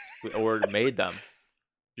drafts or made them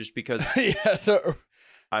just because Yeah. So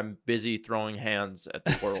I'm busy throwing hands at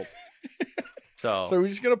the world. So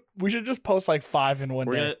we should just post like 5 in one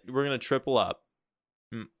day. we're gonna triple up.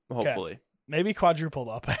 Hopefully. Maybe quadrupled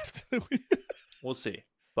up after we. We'll see.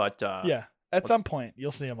 But Yeah. At let's- some point,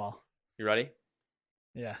 you'll see them all. you ready?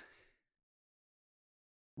 Yeah.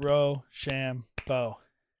 Rochambeau.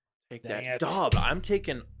 Take Dang that it. dub. I'm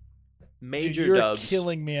taking major Dude, you're dubs.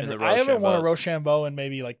 killing me. in the I haven't won a Rochambeaus. Rochambeau in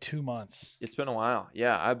maybe like 2 months. It's been a while.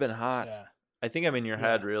 Yeah, I've been hot. Yeah. I think I'm in your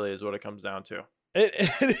head, Yeah. really, is what it comes down to.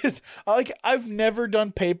 It is like I've never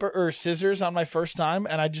done paper or scissors on my first time,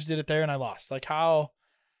 and I just did it there and I lost. Like how?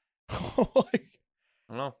 Like, I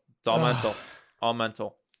don't know. It's all mental. All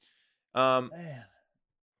mental. man.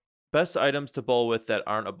 Best items to bowl with that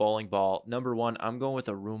aren't a bowling ball. Number 1, I'm going with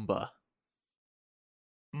a Roomba.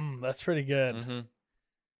 That's pretty good. Mm-hmm.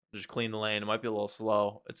 Just clean the lane. It might be a little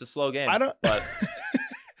slow. It's a slow game. I don't. But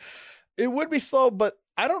It would be slow, but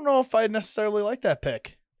I don't know if I necessarily like that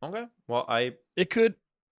pick. okay. Well, It could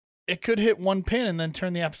hit one pin and then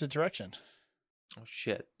turn the opposite direction. oh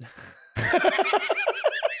shit.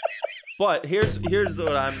 But here's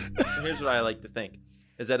what I like to think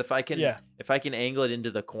is that if I can angle it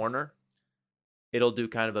into the corner, it'll do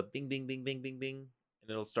kind of a bing bing bing bing bing bing,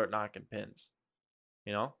 and it'll start knocking pins.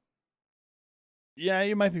 You know, Yeah,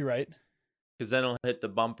 you might be right. because then it'll hit the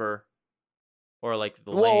bumper, or like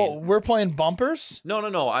the Whoa, lane. we're playing bumpers?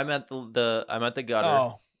 No. I meant the gutter.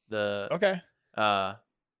 Oh, The okay.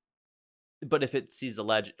 but if it sees the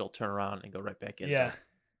ledge, it'll turn around and go right back in. Yeah.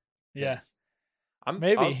 Yeah. I'll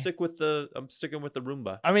Maybe. stick with I'm sticking with the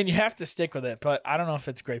Roomba. I mean, you have to stick with it, but I don't know if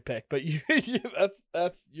it's a great pick. But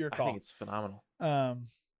that's your I call. think it's phenomenal.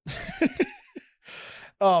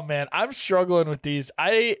 Oh man, I'm struggling with these.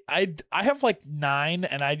 I have like 9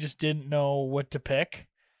 and I just didn't know what to pick.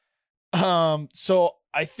 So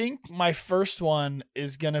I think my first one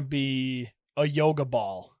is gonna be a yoga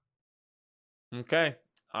ball. Okay.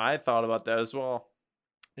 I thought about that as well.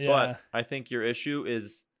 Yeah. But I think your issue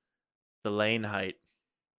is the lane height.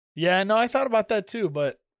 Yeah, no, I thought about that too,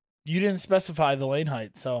 but you didn't specify the lane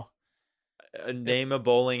height, so Name a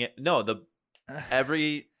bowling. No,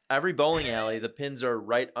 every bowling alley, the pins are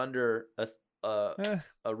right under a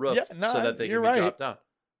roof Yeah, no, so that they can you're be right. dropped down.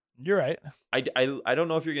 you're right. I don't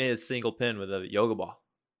know if you're gonna hit a single pin with a yoga ball.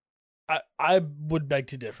 I would beg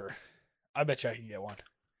to differ. I bet you I can get one.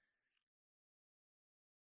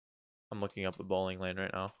 I'm looking up a bowling lane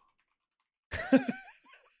right now.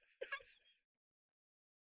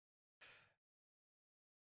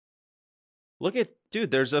 Look at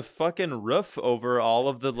dude, there's a fucking roof over all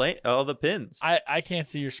of the pins. I can't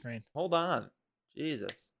see your screen. Hold on.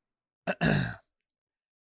 Jesus. Look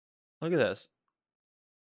at this.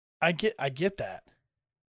 I get that.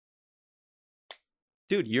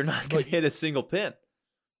 Dude, you're not going to hit a single pin.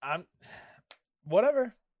 I'm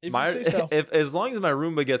whatever. If you say so. If as long as my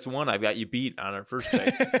Roomba gets one, I've got you beat on our first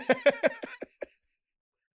pick.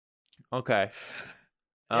 Okay.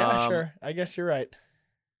 Yeah, sure. I guess you're right.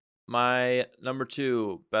 My number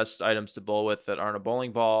 2 best items to bowl with that aren't a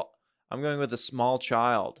bowling ball. I'm going with a small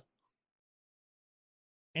child.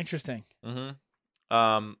 Interesting.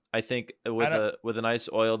 Mm-hmm. I think with a nice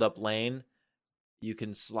oiled up lane, you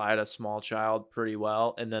can slide a small child pretty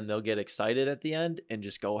well, and then they'll get excited at the end and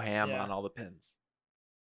just go ham Yeah. on all the pins.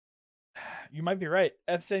 You might be right.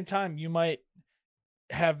 At the same time, you might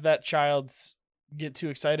have that child get too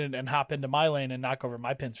excited and hop into my lane and knock over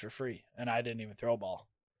my pins for free, and I didn't even throw a ball.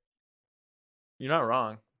 You're not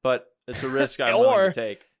wrong, but it's a risk I'm willing to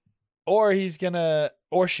take. Or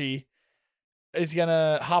she is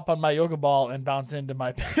gonna hop on my yoga ball and bounce into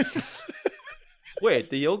my pins. Wait,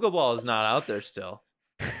 the yoga ball is not out there still.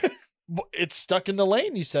 It's stuck in the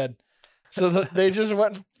lane, you said. So they just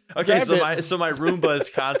went Okay, Grab it. so my Roomba is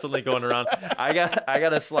constantly going around. I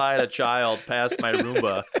gotta slide a child past my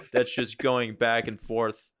Roomba that's just going back and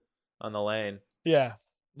forth on the lane. Yeah.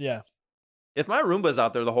 Yeah. If my Roomba's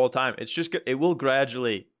out there the whole time, it will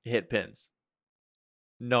gradually hit pins.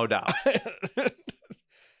 No doubt.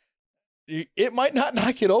 It might not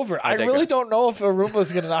knock it over. I really don't know if a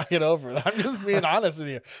Roomba's going to knock it over. I'm just being honest with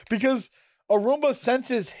you. Because a Roomba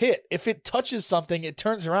senses hit. If it touches something, it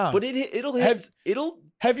turns around. But it'll hit.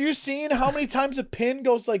 Have you seen how many times a pin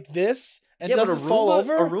goes like this and Yeah, but doesn't fall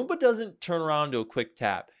over? A Roomba doesn't turn around to a quick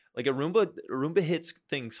tap. Like a Roomba hits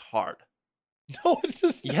things hard. No, it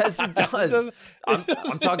does not. Yes, it does.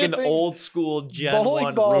 I'm talking old school Gen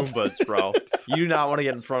 1 Roombas, bro. You do not want to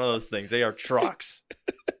get in front of those things. They are trucks.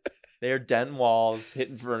 They are denting walls,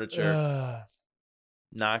 hitting furniture,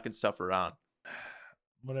 knocking stuff around.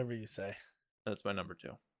 Whatever you say. That's my number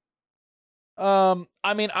 2.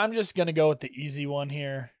 I mean, I'm just gonna go with the easy one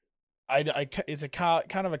here. It's a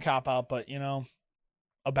kind of a cop out, but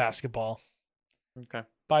a basketball. Okay.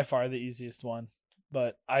 By far the easiest one.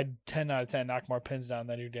 But I'd 10 out of 10 knock more pins down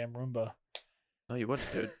than your damn Roomba. No, you wouldn't,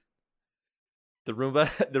 dude. The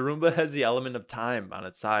Roomba has the element of time on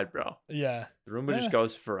its side, bro. Yeah. The Roomba just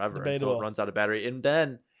goes forever debatable. until it runs out of battery. And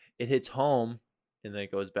then it hits home and then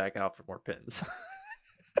it goes back out for more pins.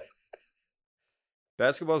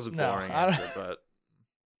 Basketball's a boring answer, but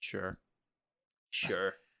sure.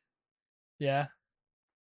 Yeah.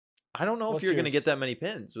 I don't know if you're going to get that many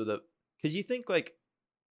pins with because you think like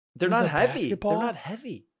they're not heavy. Basketball? They're not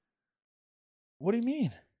heavy. What do you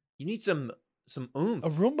mean? You need some oomph. A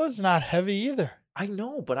Roomba's not heavy either. I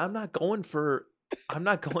know, but I'm not going for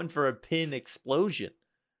a pin explosion.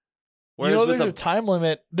 Whereas there's a time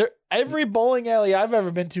limit. Every bowling alley I've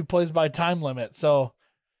ever been to plays by time limit, so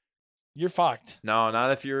you're fucked. No,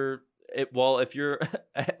 not if you're if you're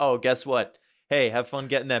oh, guess what? Hey, have fun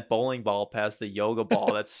getting that bowling ball past the yoga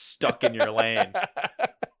ball that's stuck in your lane.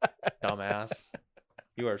 Dumbass.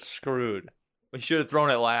 You are screwed. We should have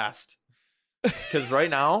thrown it last. Because right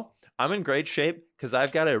now, I'm in great shape because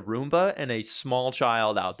I've got a Roomba and a small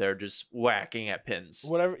child out there just whacking at pins.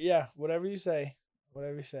 Whatever you say.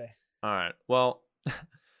 Whatever you say. All right. Well,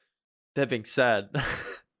 that being said,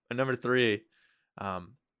 my number 3,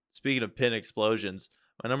 speaking of pin explosions,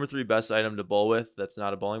 my number 3 best item to bowl with that's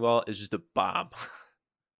not a bowling ball is just a bomb.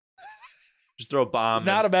 Just throw a bomb.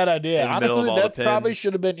 Not a bad idea. Honestly, that probably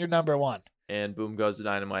should have been your number 1. And boom goes the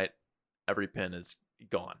dynamite. Every pin is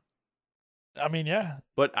gone. I mean, yeah.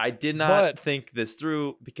 But I did not think this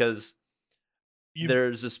through because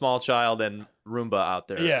there's a small child and Roomba out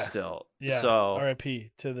there still. Yeah. So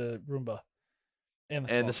RIP to the Roomba and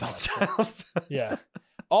the small child. Yeah.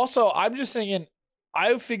 Also, I'm just thinking,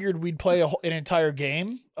 I figured we'd play an entire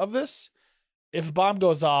game of this. If a bomb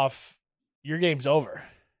goes off, your game's over.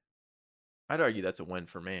 I'd argue that's a win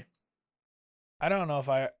for me. I don't know if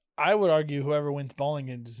I would argue whoever wins bowling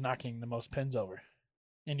is knocking the most pins over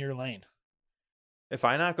in your lane. If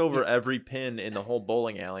I knock over every pin in the whole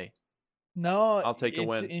bowling alley, no, I'll take the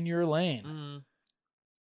win. It's in your lane. Mm-hmm.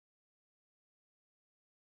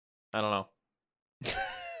 I don't know.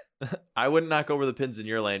 I wouldn't knock over the pins in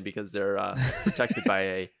your lane because they're protected by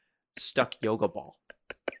a stuck yoga ball.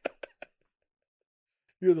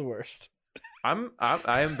 You're the worst. I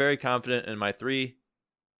am very confident in my 3,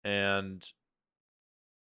 and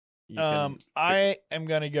I am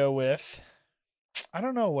gonna go with. I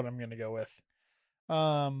don't know what I'm gonna go with.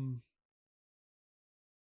 I'm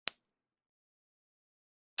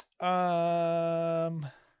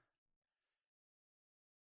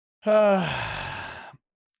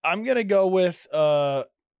gonna go with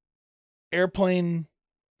airplane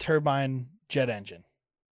turbine jet engine.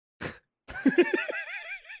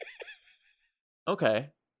 Okay.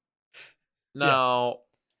 Now,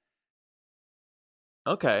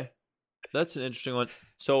 okay, that's an interesting one.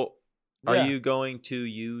 So, are you going to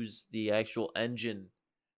use the actual engine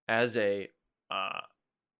as a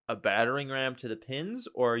battering ram to the pins,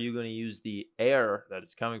 or are you going to use the air that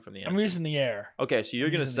is coming from the engine? I'm using the air. Okay, so you're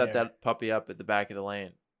going to set that puppy up at the back of the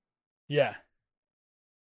lane. Yeah.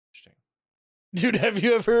 Interesting. Dude, have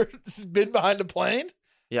you ever been behind a plane?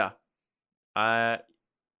 Yeah.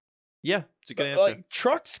 Yeah, it's a good answer. Like,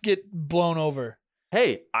 trucks get blown over.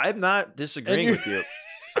 Hey, I'm not disagreeing with you.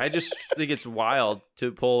 I just think it's wild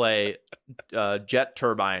to pull a jet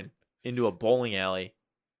turbine into a bowling alley.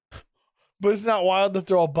 But it's not wild to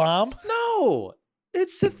throw a bomb? No,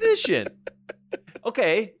 it's sufficient.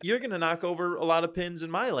 Okay, you're going to knock over a lot of pins in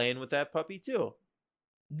my lane with that puppy too.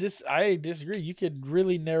 I disagree. You could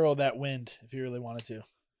really narrow that wind if you really wanted to.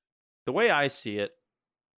 The way I see it,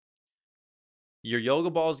 your yoga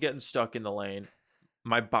ball is getting stuck in the lane.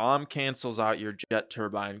 my bomb cancels out your jet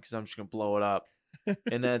turbine because I'm just gonna blow it up.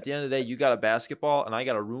 And then at the end of the day, you got a basketball, and I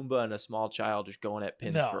got a Roomba and a small child just going at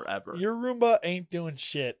pins forever. Your Roomba ain't doing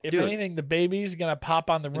shit. If anything, the baby's gonna pop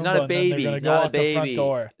on the Roomba. Not a baby. And then they're gonna go out the front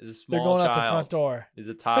door. It's a small They're going child. out the front door. It's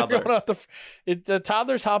a toddler. The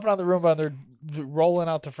toddler's hopping on the Roomba and they're rolling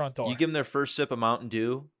out the front door. You give them their first sip of Mountain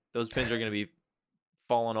Dew, those pins are gonna be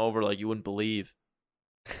falling over like you wouldn't believe.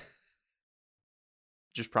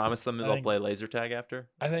 Just promise them they'll play laser tag after.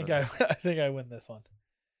 I think I win this one.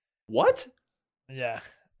 What? Yeah,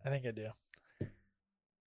 I think I do.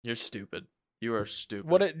 You're stupid. You are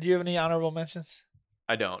stupid. Do you have any honorable mentions?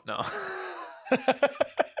 I don't know.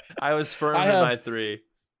 I was firm in my 3.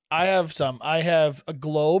 I have some. I have a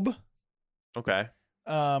globe. Okay.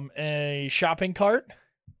 A shopping cart.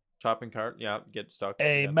 Shopping cart. Yeah. Get stuck.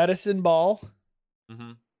 A medicine ball.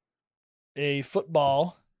 Mm-hmm. A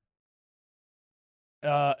football.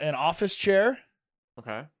 An office chair.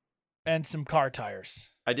 Okay. And some car tires.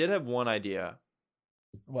 I did have one idea.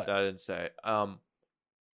 What? That I didn't say.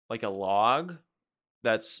 Like a log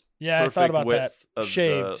that's I thought about that. Of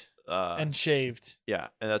shaved. And shaved. Yeah,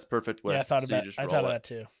 and that's perfect width. Yeah, I thought of that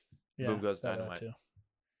too. Yeah. Boom goes dynamite. Too.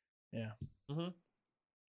 Yeah. Mm-hmm.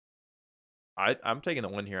 I'm taking the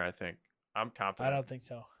win here, I think. I'm confident. I don't think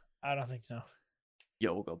so.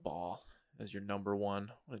 Yoga ball as your number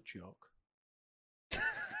 1. What a joke.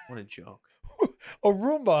 What a joke. A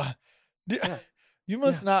Roomba. You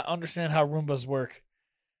must not understand how Roombas work.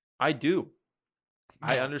 I do. No,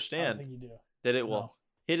 I understand I don't think you do. that it will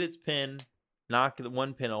hit its pin, knock the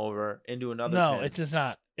one pin over into another pin. No, it does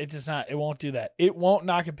not. It does not. It won't do that. It won't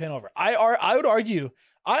knock a pin over. I would argue.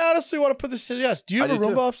 I honestly want to put this to yes. Do you have a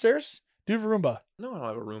Roomba upstairs? Do you have a Roomba? No, I don't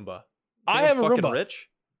have a Roomba. I have a Roomba. Rich?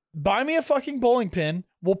 Buy me a fucking bowling pin.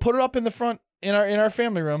 We'll put it up in the front in our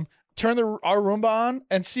family room. Turn our Roomba on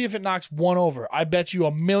and see if it knocks one over. I bet you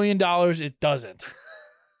 $1 million it doesn't.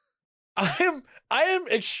 I am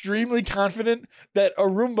extremely confident that a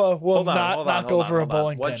Roomba will not knock over a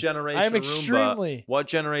bowling pin. What generation? I'm extremely. What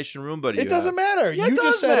generation Roomba do you? It doesn't matter. Yeah, you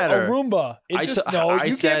just said matter. A Roomba. You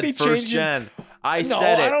can't be first changing. Gen. I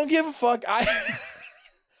said it. I don't give a fuck.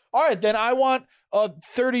 All right, then I want a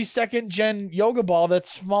 32nd gen yoga ball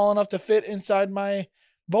that's small enough to fit inside my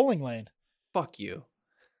bowling lane. Fuck you.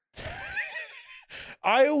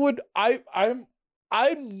 I'm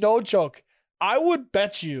no joke. I would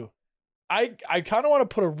bet you. I kind of want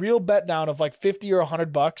to put a real bet down of like $50 or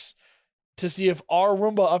 $100 to see if our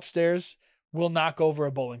Roomba upstairs will knock over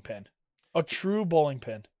a bowling pin, a true bowling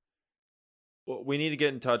pin. Well, we need to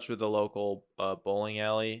get in touch with the local bowling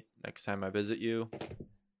alley next time I visit you,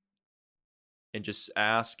 and just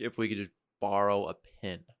ask if we could just borrow a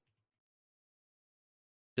pin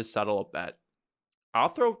to settle a bet. I'll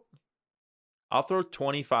throw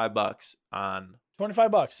 $25 on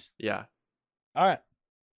 $25. Yeah. All right.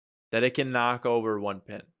 That it can knock over one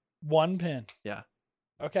pin. One pin. Yeah.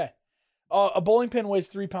 Okay. A bowling pin weighs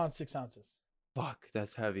 3 pounds 6 ounces. Fuck,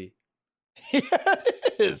 that's heavy. Yeah,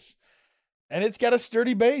 it is. And it's got a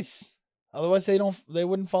sturdy base. Otherwise they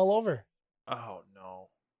wouldn't fall over. Oh no.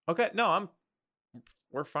 Okay, no,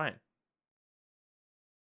 we're fine.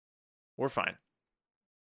 We're fine.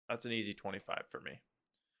 That's an easy 25 for me.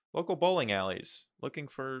 Local bowling alleys looking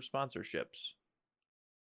for sponsorships.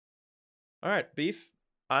 All right, Beef.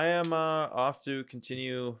 I am off to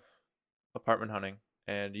continue apartment hunting,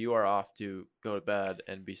 and you are off to go to bed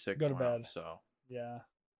and be sick tomorrow. Bed. So yeah,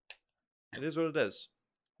 it is what it is.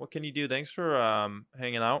 What can you do? Thanks for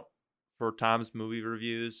hanging out for Tom's movie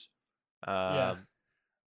reviews, the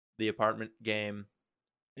apartment game,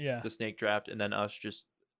 the snake draft, and then us just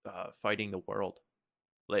fighting the world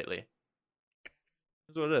lately.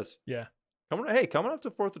 That's what it is. Yeah. Coming up to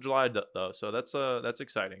 4th of July though, so that's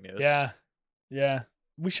exciting news. Yeah. Yeah.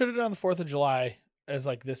 We should have done the 4th of July as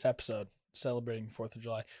like this episode celebrating the 4th of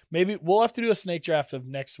July. Maybe we'll have to do a snake draft of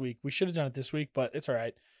next week. We should have done it this week, but it's all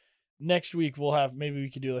right. Next week maybe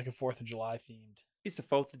we could do like a 4th of July themed. It's the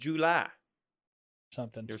 4th of July.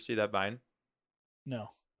 Something. You ever see that vine?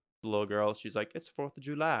 No. The little girl, she's like, it's the 4th of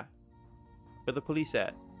July. Where the police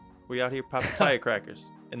at? We out here popping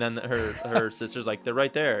firecrackers. And then her sister's like, they're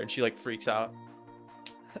right there. And she like freaks out.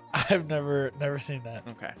 I've never seen that.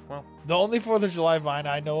 Okay, well. The only 4th of July vine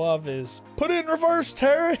I know of is put it in reverse,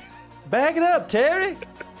 Terry. Back it up, Terry.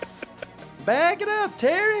 Back it up,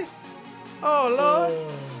 Terry. Oh, Lord.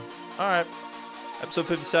 All right. Episode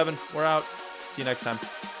 57. We're out. See you next time.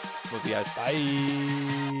 Love you guys.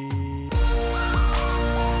 Bye.